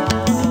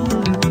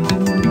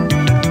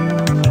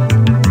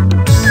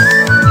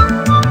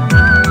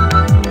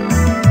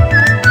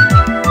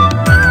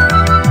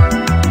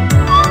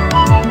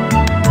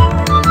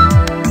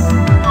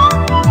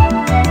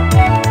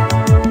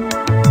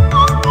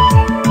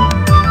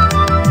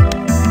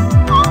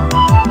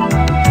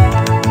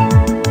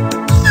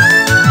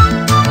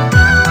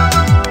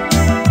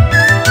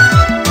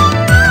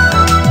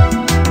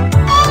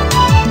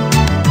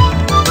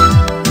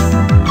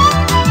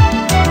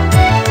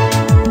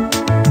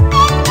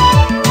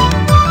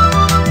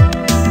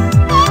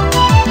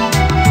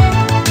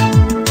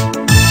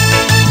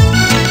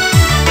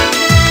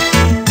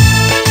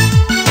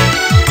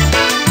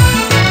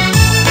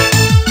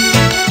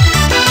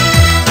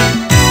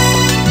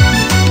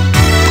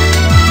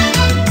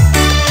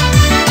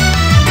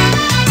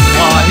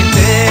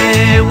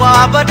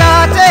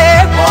wabadate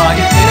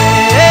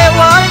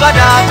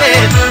wabadate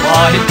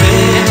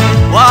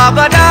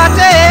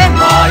wabadate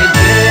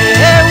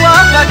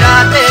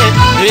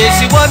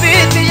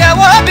وبيتي يا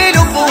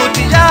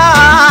وبلبوتي يا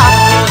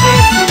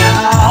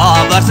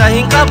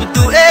برساهين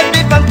قبضو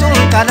ابي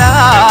فمتون كلا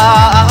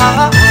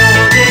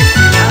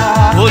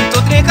كنت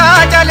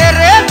تريكا جالي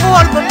الريف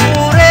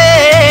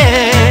والبطوري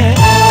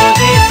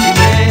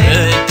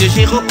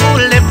تشيخو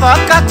كل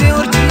فكاتي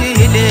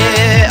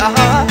ورجيلي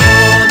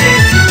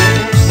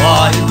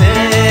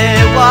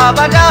والبي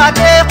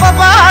وبداتي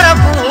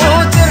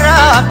قباركو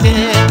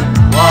ترابي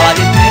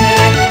والبي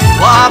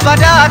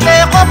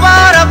وبداتي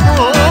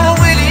قباركو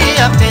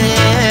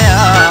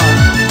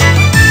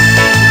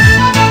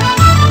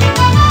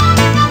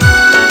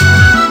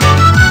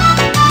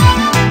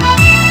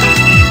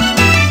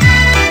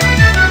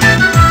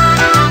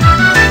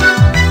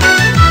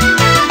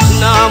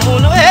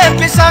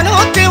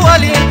Sanuti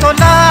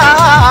walintola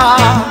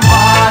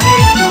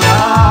walintola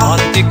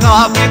antika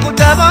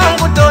bigudabang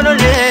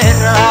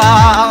gudonolera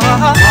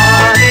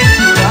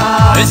walintola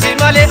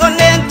esimale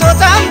onento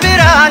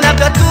tambira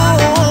nagatu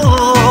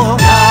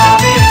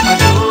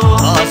nabimadu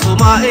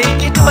asuma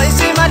ikitu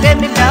esimale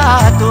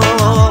milato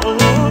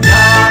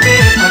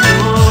nabimadu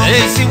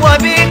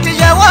esiwabiti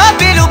ya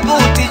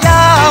wabilubuti ya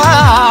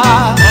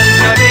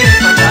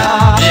nabimada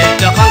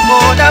yedakang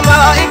kodama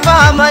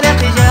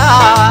ipamanakiya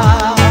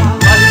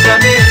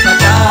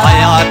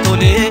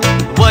حياتني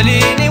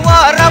وليني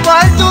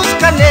وربالتوس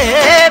كني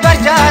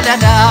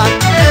برجالنا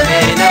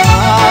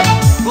بينما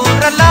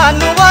قرلان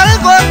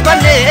والقب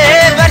كني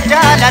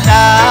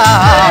برجالنا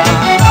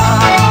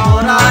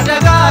ورادة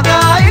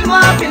غاغا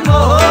إلما في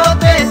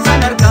الموت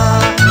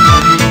سنرقا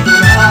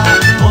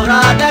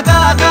ورادة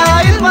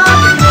غاغا إلما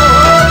في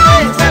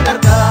الموت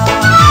سنرقا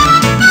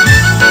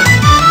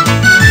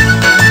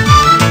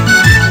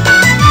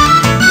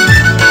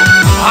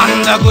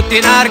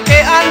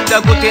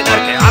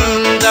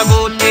anda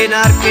gutin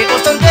arke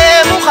osonde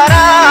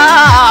mukhara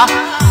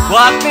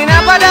waqtina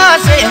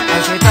badase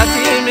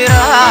ashitati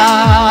mira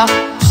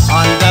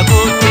anda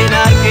gutin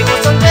arke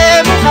osonde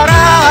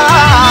mukhara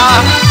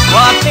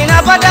waqtina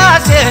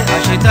badase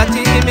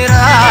ashitati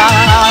mira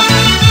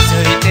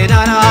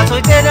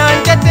soitena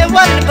jette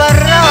wal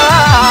barra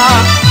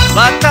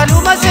batalu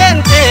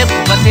masente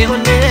kubate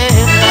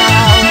onera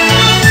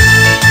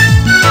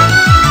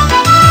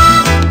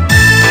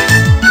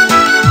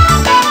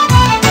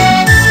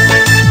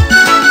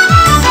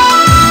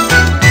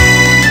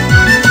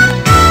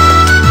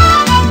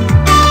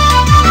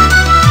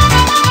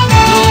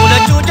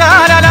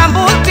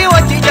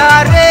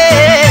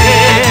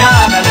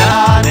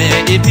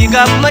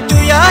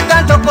gammachuu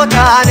yaadaan tokko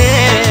taane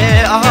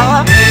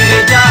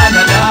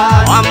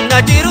amna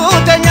jiru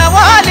teenya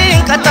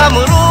waliin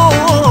qaxxaamuru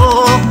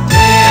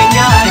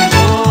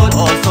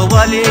osoo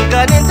waliin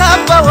ganin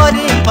tabba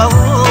waliin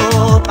bahu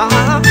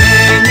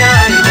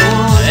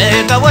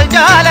eega wal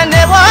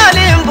jaalanne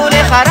waliin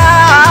bune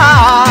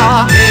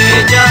karaa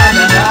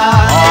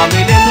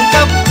amileen nu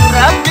qabdu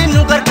rabbi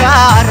nu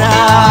gargaara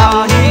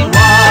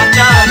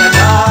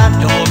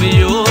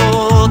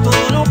yoomiyyuu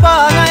tunu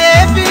baana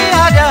eebbi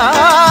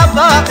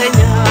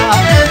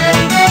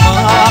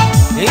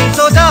in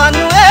sodan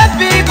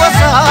ebi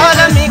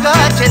gosala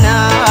migachena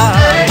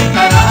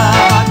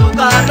karadu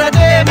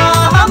garade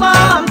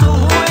mahamam tu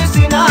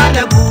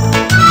isinalagu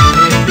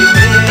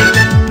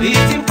ebi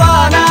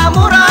isimpana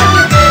murad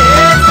ke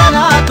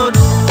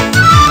sanatodu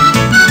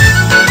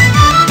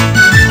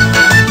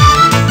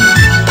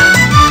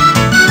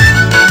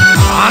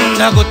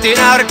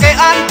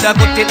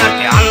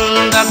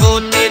anda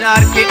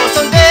gutinarke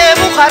osonde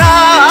bukhara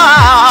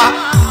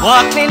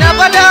waqtina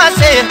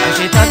badase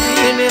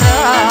ashitati mira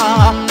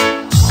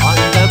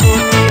anda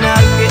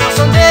gutinarke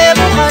osonde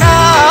bukhara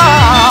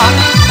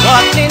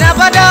waqtina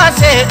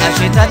badase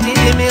ashitati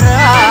mira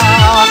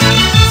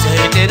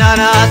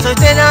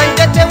soitena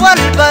jette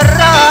wal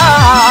barra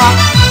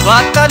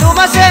batalu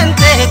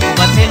masente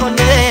kubate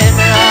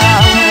onera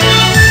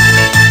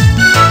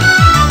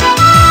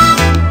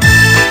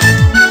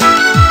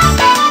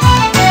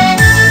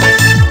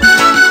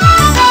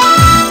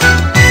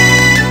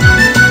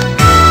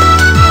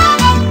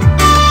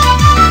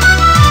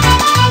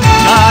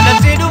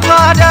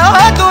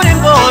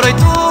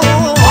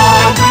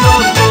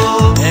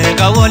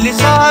wali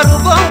saru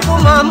gonku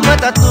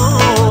mamatatu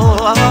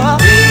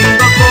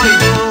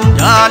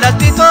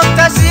jalati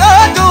tokka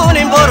siyodun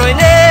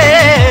imboroine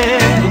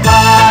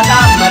dugala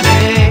male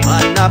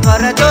anna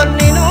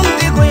paradonni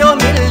numti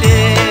kuyomille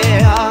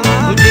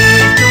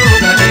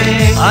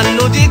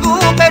annu digu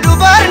pedu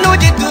barnu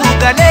jitu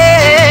gale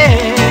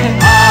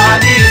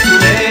adi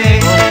sule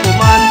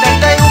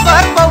kumandanda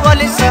ubarba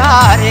wali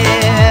sare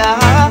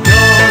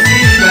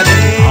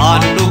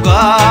annu ga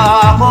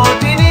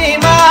hotini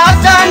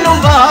maatanu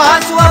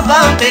baswa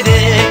bampede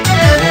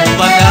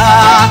ubaga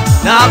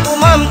na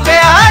kumamte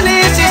ali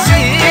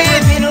sisi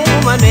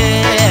binumane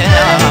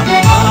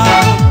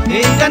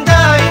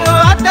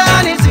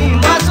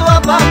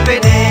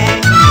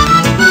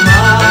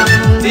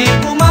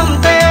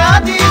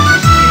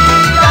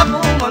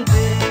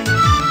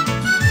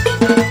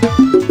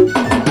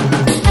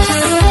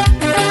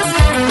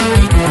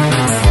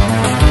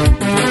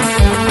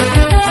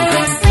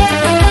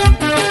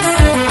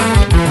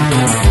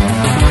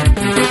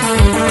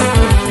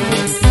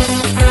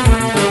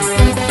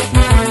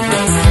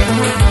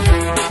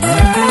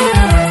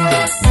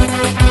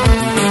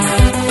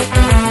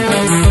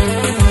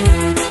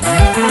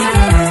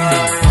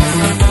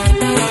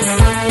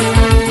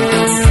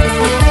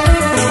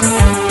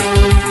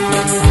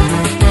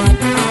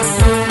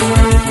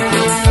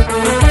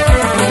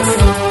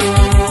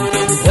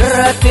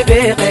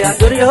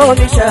andur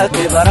yomi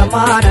shake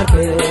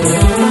baramanake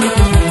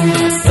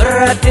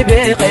Sirratti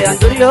beeke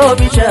andur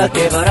yomi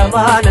shake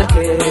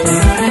baramanake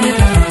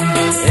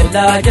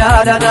Illa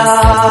jalala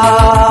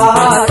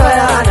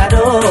tayana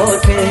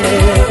doke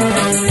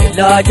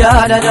Illa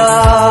jalala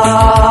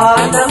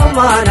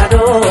namana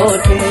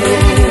doke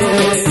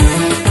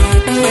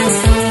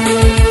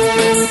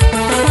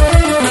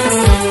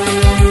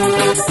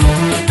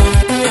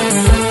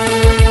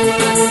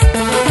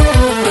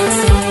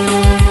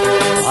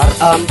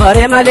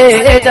Ambare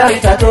male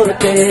janta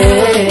turte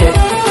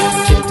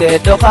Chinte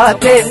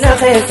dokhate na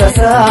khesa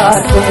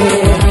sarte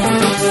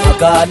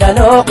Magala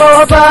loko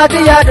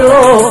badiya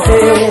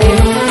doke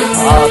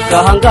Akka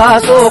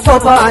hangasu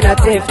khobana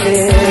tifte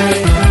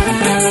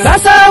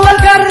Kasa wal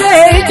garre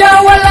ija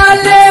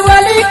walalle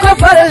wali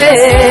kofalle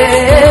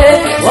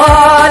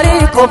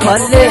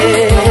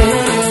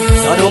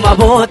Saluma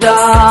boda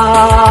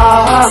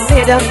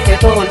midam ke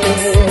tole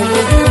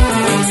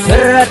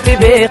Sirratti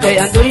beeke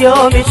andur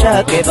yomi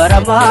shake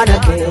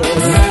baramanake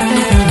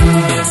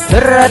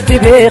Sirratti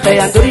beeke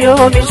andur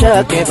yomi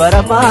shake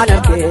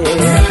baramanake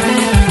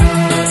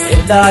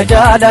Illa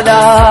jalala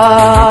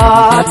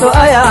to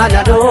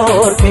ayana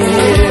dorke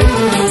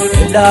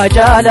Illa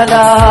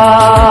jalala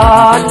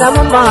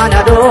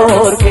namana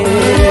dorke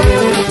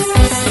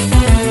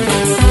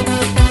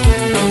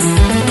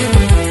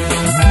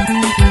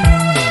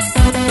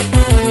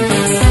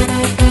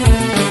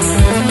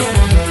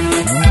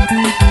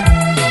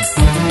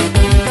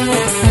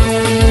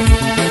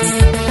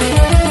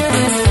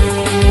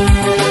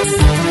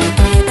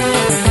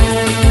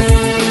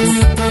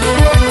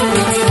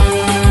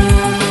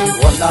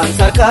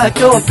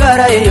Sarkacho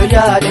karayo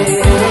yale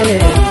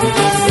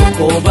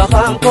Ko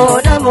bakhanko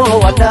namo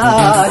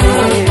wadale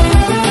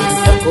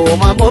Ko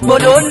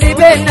mamobolondi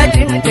benna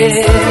jimte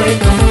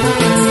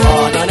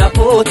Ana na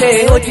pute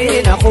oji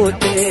na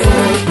khute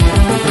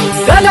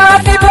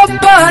Galati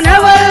bobbana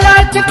walla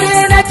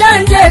chikina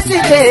chanje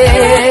site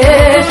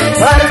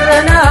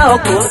Varna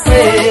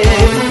okute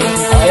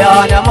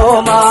Ayana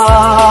moma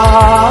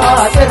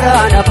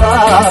tirana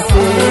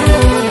pafe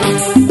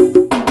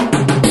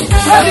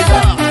Sabita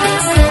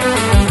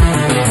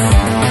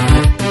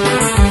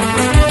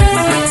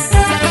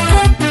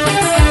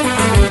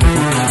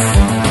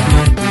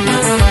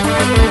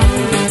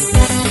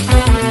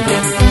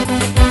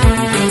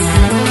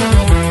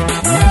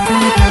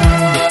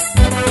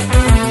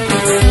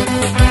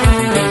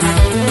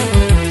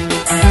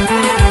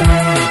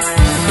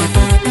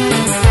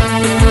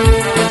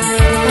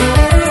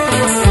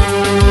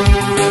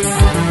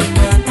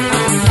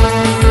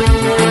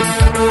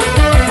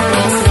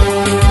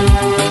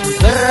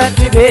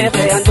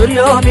andur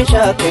yomi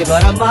shake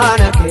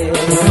baramanake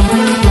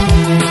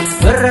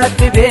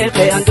Sirratti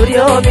beeke andur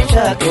yomi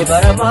shake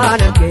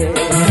baramanake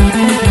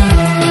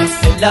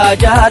Illa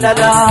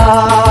jalala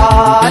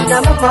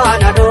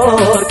namana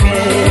dorke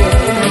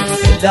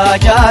Illa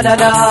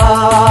jalala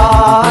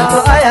to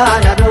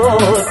ayana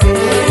dorke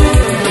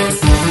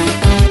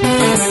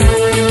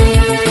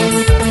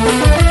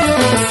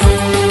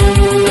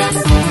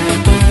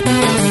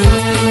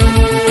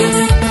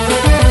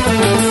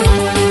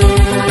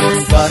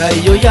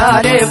Karayu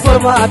yare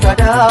formata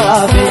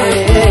dabe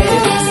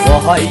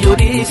Wahayu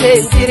di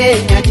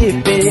sentirenya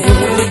jibbe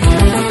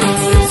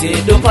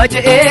Sidu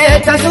pace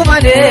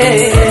tasumane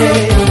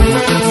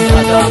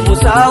Ada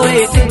musawi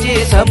tinji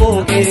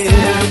samuke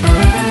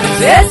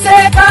Sese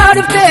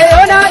karufte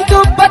onan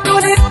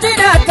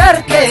tuppatunitina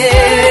tarke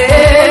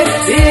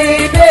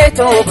Ibe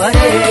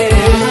tobane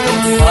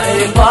Mae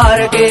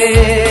marge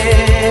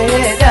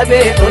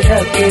dabe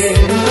koshake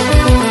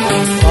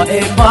Mae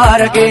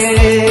marge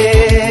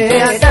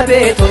dabe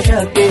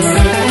koshake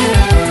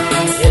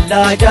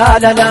Illa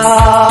jalala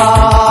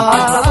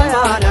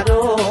yana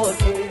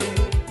doke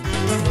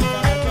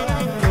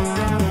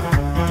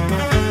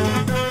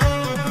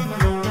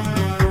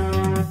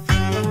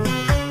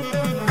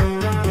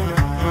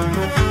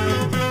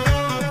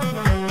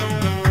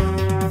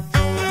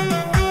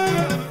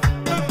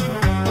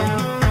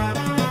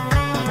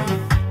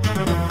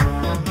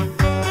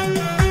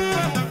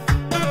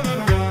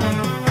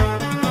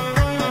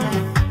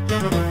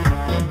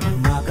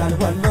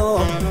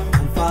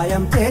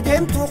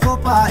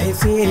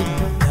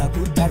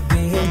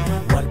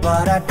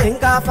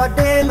Tenga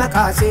fade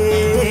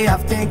makase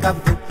afte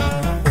kabdu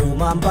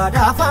Umam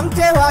bada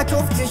famte wa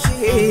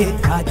chuftishi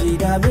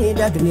Ajida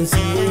mida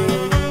gnisi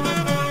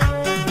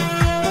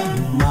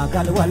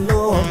Magal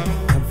wallo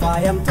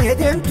Fayam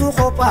tedem tu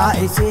khopa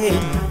isi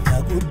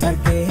Tagut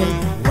tarke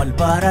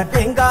Walbara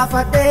tenga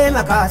fade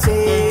makase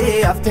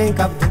afte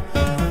kabdu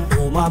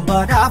Umam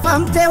bada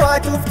famte wa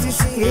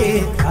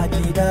chuftishi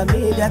Ajida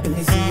mida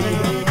gnisi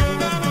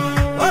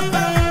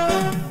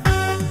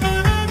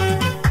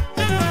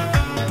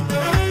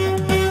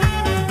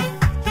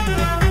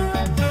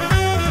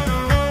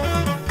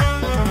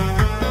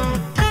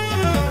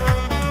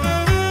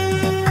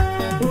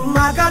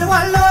Magal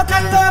wallo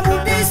kallo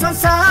mudi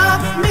sonsa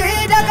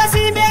Mida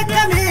kasi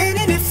meka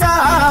mini nifsa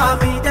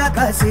Mida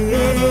kasi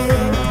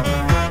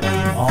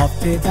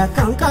Ofte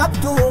takkan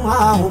qabdu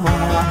maahuma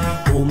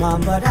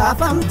uumaan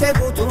badhaafamte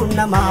guutuun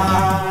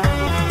namaa.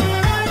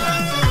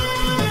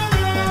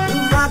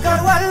 Magar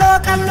walloo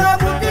qalloo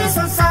mudhii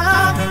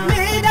sonsaa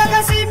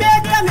miidhagasii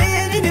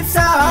meeqamiin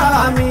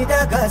ibsaa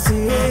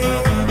miidhagasii.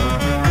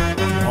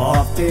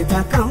 Ofte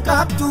takkan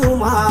qabdu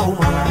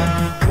maahuma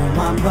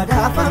uumaan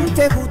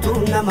badhaafamte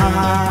guutuun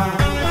namaa.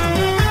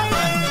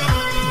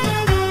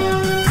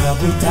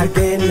 Gabuutti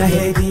argeenna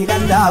heedii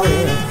dandaawe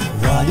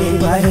waani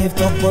baheef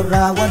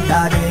tokkorraa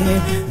wallaale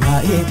na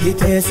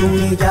eeggitee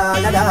sumni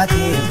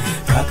jaalalaati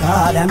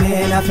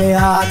takaalamee lafee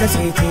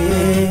agarsiiti.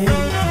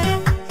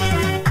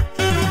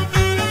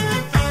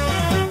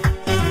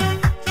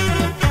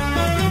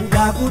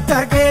 Gabuutti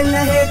argeenna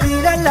heedii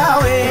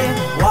dandaawe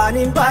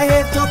waani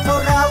baheef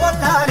tokkorraa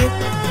wallaale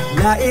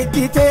na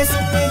eeggitee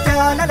sumni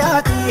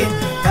jaalalaati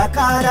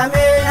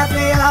takaalamee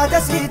lafee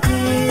agarsiiti.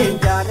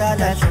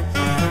 Jaalalashi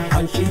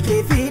Anshiti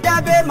fida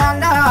be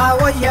mana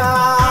waya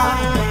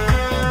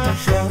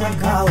Shoran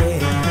kawe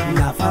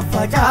na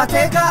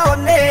fafajate ga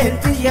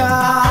onentiya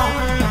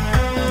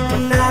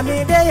Nami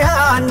de ya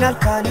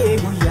nalkani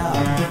buya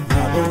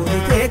Naburi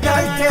ke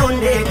galte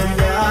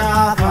onentiya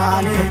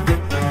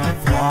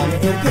Fane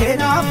erke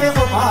na fe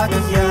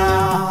khobatiya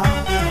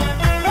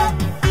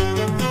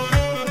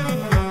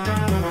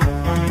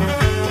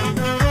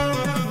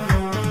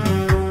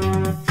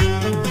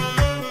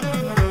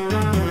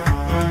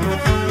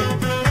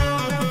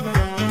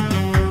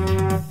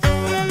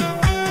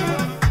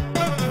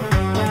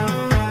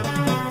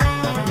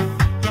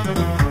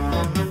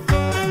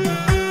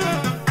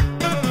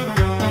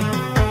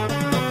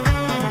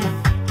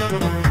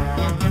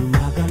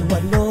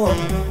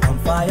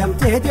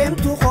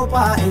Deemtu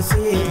kophaa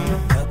isii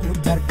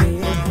gaguutti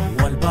argee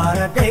wal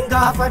baradheen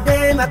gaafa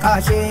deema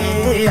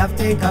kaashee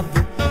haftee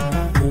qabdu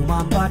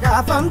uumaan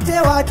badhaafamte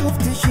waa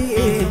cufti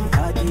ishee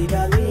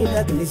tajaajila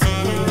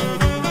miidhagnisee.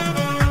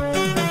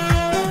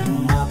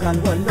 Maagaan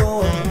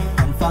walloo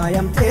kan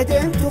faayamtee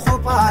deemtu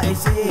kophaa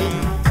isii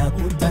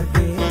gaguutti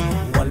argee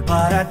wal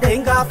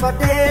baradheen gaafa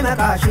deema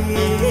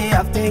kaashee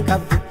haftee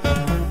qabdu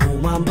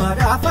uumaan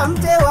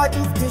badhaafamte waa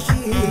cufti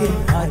ishee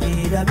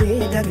tajaajila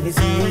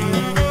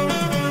miidhagnisee.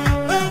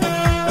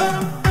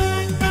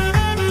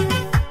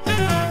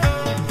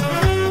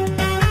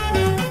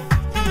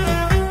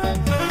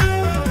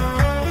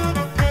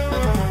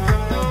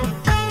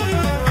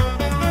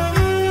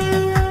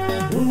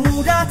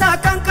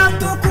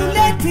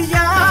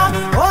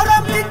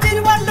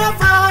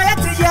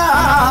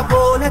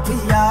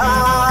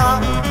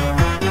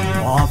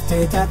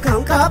 Ofte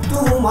takkan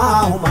qabdu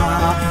maahuma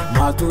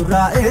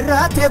maaturraa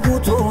irratti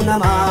guutuu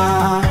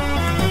namaa.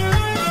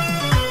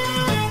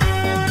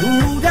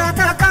 Mudaa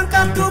takkan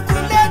qabdu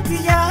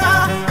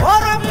kulleettiyaa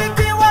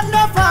oromnitti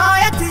walloo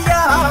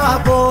faayattiyaa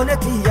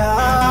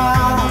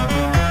boonettiyaa.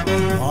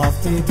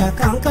 Ofte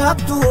takkan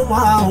qabdu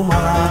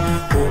maahuma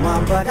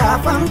uumaan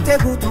badhaafamte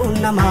guutuu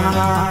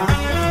namaa.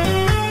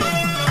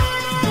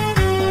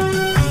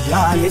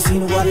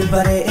 Yaanisin wal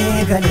bare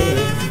eegalee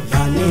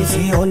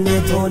yaanisi onne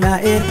toona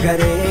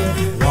ergaree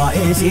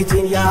waa'ee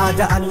siitiin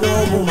yaada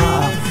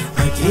alloomumaa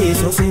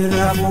gachiisu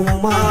sirra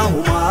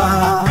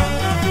uumaa.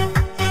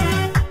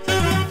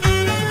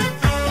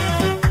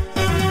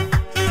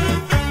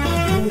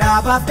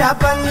 Dhaabaaf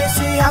dhaabbanni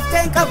si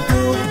hafteen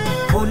qabdu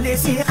kulli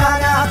si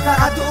kana akka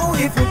aduu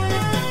ifu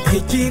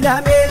ijji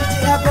lameen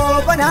ji'a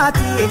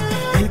goobanaati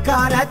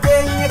ilkaan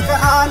addeenye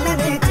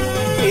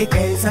ka'aannaniiti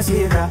keessa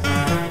sirra.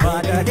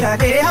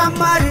 Badadalee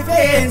amma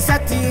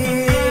rifeensatti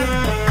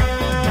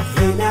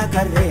Hina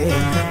garree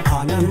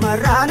aanan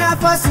marraa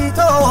nafasii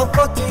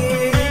tokkotti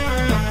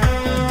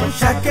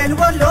Shakkeen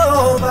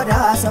walloo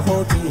badhaasa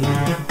kooti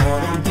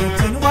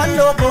Oromtittiin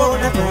walloo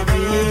booda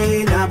kooti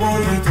Na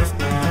booritus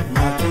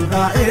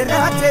maaturraa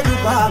irratti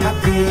dhugaa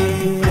qabdi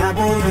Na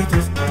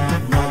booritus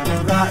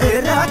maaturraa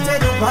irratti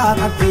dhugaa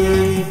qabdi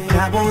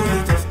Na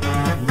booritus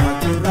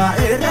maaturraa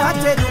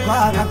irratti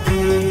dhugaa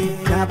qabdi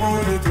Na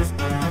booritus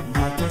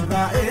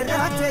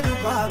Errate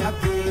dhugaa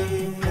qabdi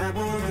na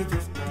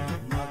booritus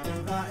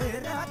maaturraa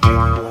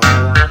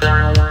errate.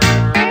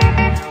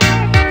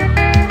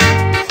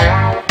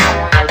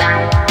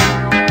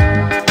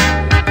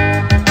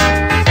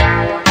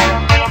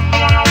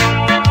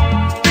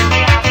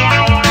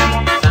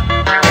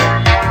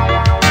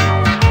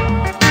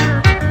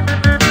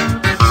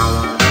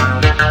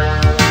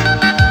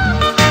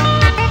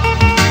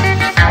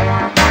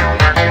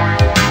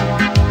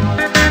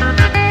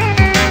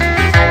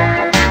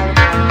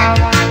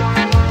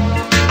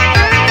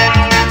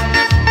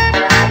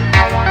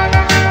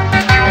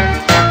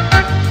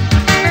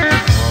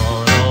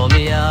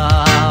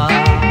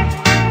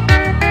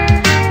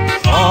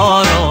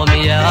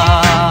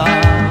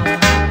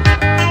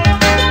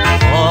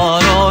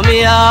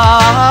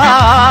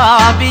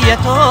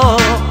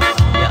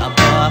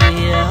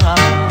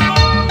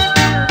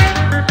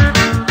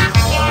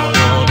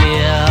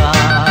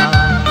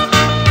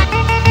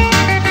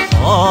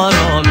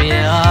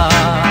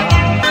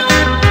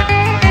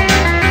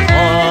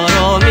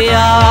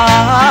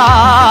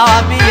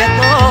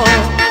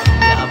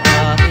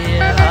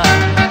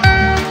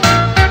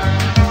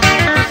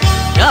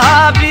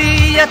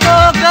 biyya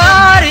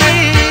toogari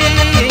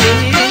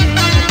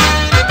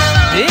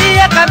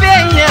biyya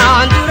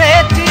qabeenyaan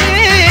dureetti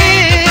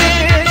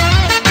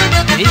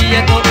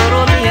biyya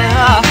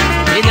Oromiyaa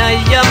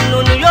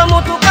inayyamnuun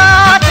yoomutu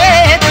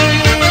kaateeti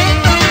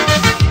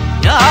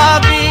yaa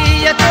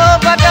biyya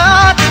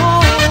toobadaatu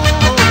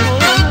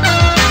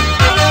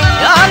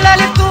yaa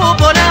lalitu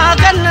bonaa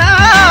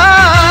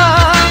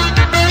gannaa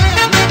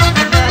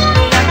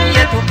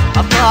layyatu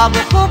abbaabu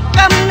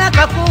kubkamna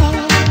kaku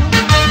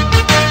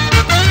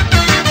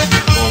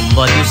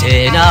bombatu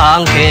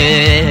seenaan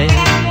kee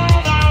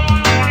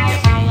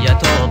biyya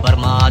toobar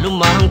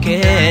maalummaan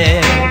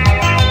kee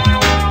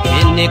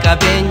inni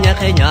qabeenya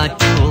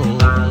keenyaachuu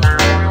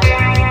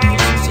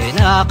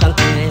seenaa kan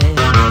kee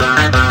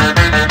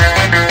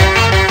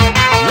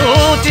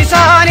nuti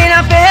isaanii na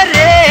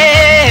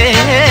beerree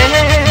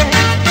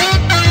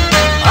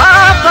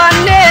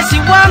abbannee si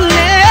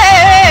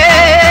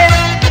waamnee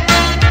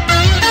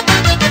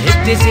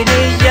itti si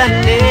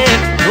liyyannee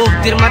nuuf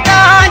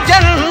dirmataan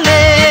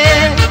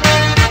jannee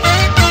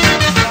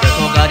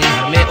gaarii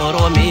harmee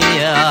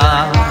Oromiyaa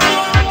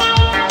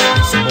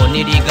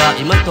simoonni dhiigaa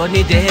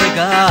imaltoonni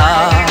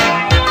deegaa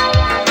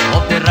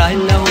ofirraa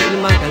hin nahu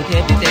ilmaan kan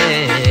kee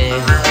bitee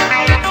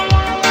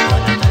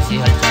waan taasii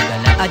halchaa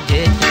gala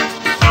ajjeecha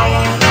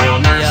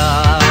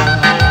Oromiyaa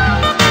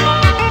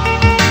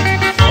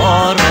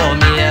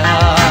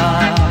Oromiyaa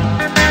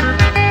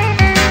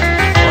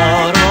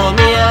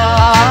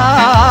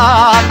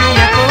Oromiyaa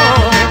biyya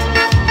koo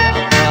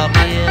yaa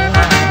biyya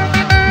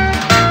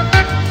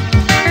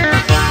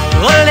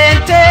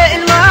olente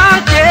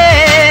ilmaan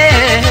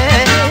kee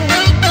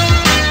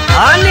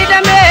ani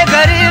damee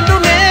gariin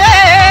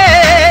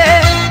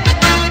dhumee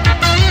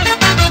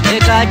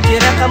eegaa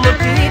jira kan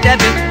murtii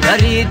dhabe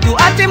garii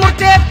du'atti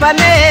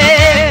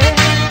murteeffamee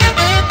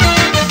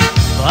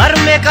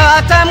barme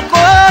kaatam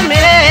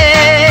koomee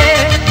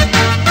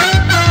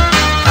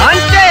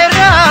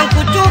anteerraan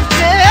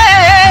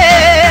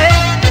kuchuuftee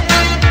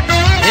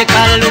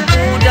eegaan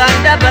lubbuudhaan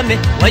dhabame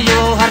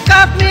wayyoo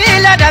harkaaf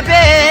miila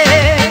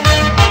dhabee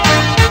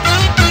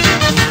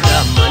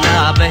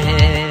dammanaa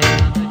bahee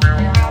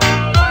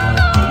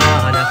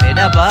maana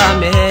fedha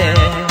baamee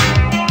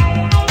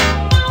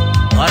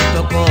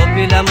wartoko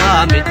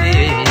bilamaa miti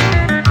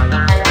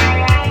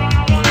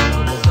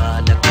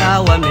mugaana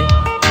kaawame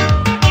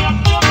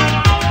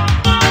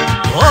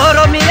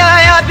Oromiyaa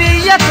yaa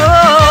biyya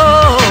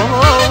too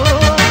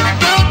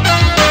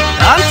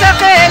kamsa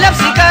kee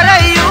labsi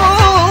karayyuu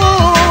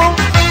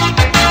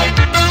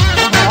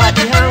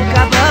baati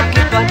hanka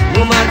bakkifan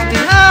numarti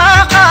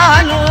haa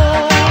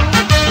qaanuu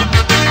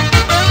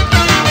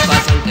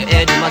abbasan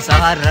ka'ee dhuma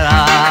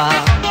saharraa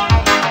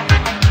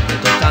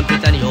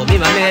pitan yoomi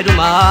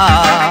mameeduma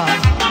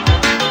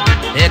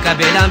eeka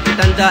beelaan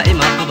pitan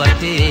daa'imaaf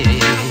dubartii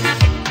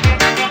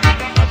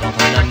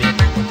abakoolami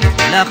kote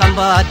beelaa kan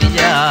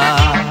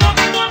baadiyyaa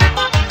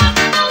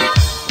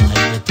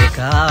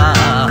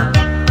ayyetekaa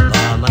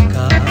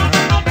baamakaa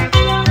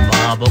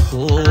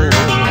baabokuu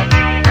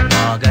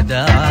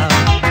baagadaa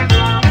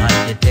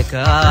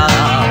ayyetekaa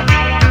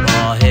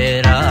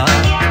baaheeraa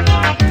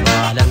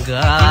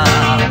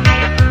baalangaa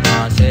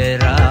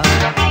baaseeraa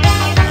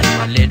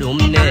almallee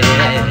dhumne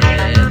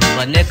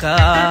baneka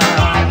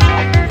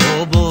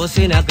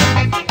obosinaga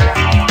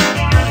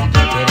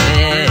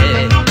tere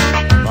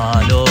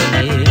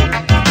maloni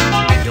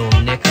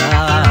yomneka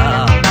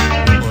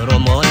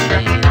oromoni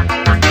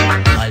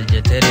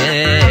aljetere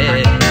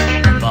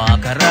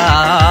bakara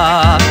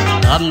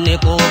amni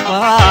ko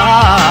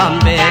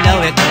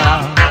pambelaweka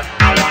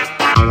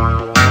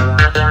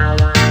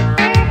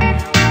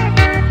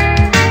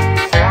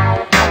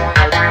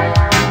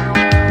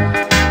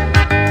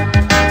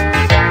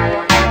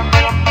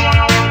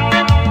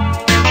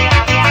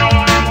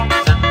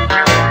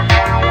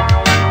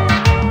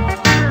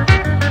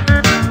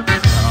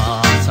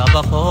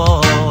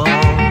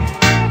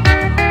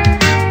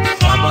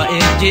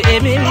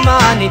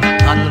Emimani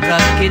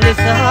anrakine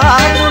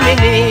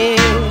saadumini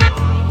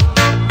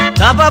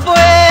sababu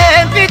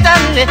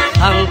empitanne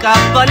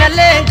ankabana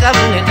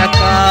lenkamne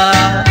takka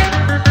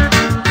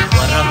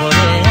warra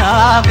hore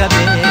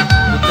agabe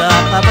uta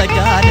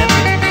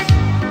kabajadabe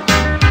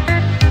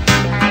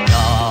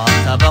ya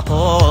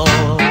sabako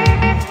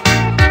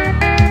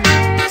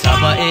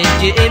saba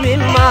eji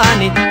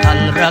emimani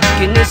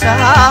anrakine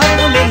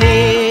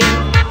saadumini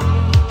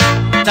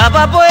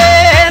sababu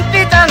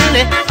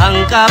empitanne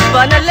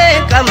ankabana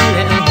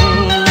lenkamne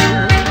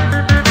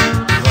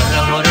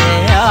warra hore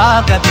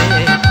agabe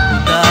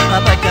uta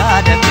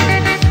kabajadabe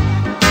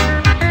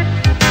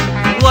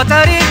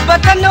watarik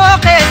batano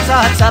keessa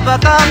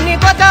sabakamni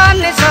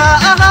batanne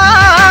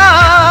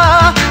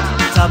saa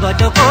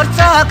sabado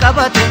korsa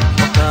kabate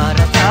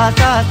okara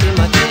tasa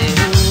simate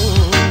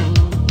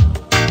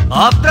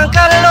abran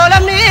kallola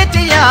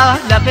mitiya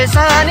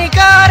lapesani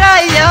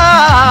karaya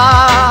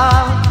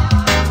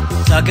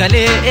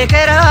sagale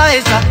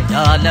ekeraisa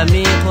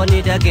yalami koni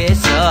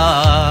dagesa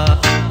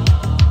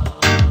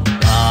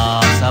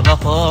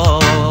sabako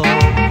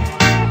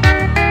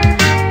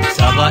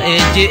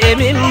eji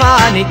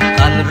emimani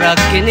kan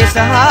rakkini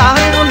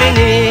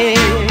sahandumini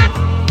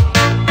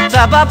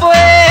sababu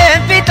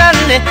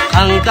fitanne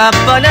kan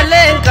kabbana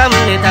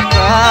lenkamne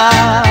takka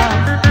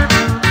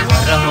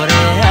warra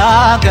hore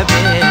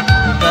agabe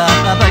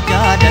baka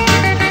bajadabe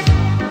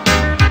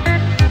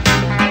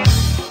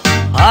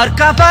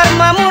arka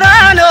farma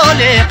murano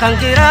le kan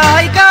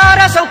girai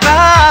kara sauka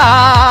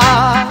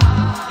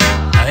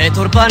ay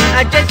turban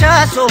ajaja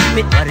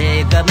summi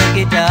barega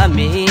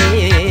magidami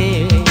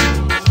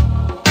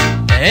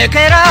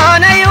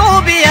ekerana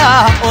yubia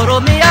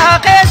oromia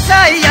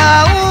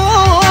kesayau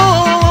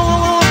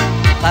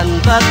kan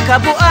bakka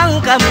buang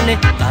kamne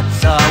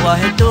tatsawa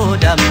hedo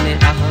damne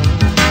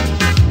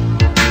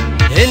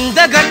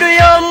inda gadu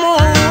yomu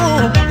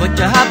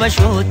gojah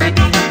bashoti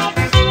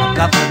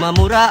kapuma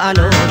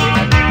murano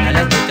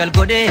nalang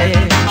kalgode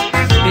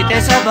bite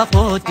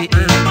sabakoti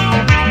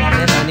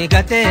rani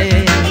gate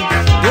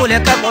dule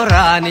ka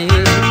qorani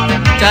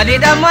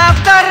jalida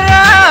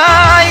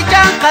maftarai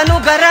jangkanu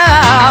gara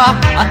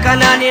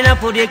akanani na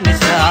pudik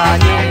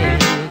misani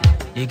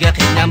diga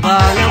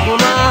kinyambana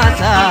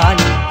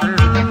kumasani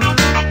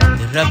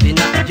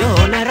rabbina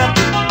jona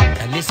rabbi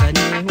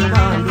alisani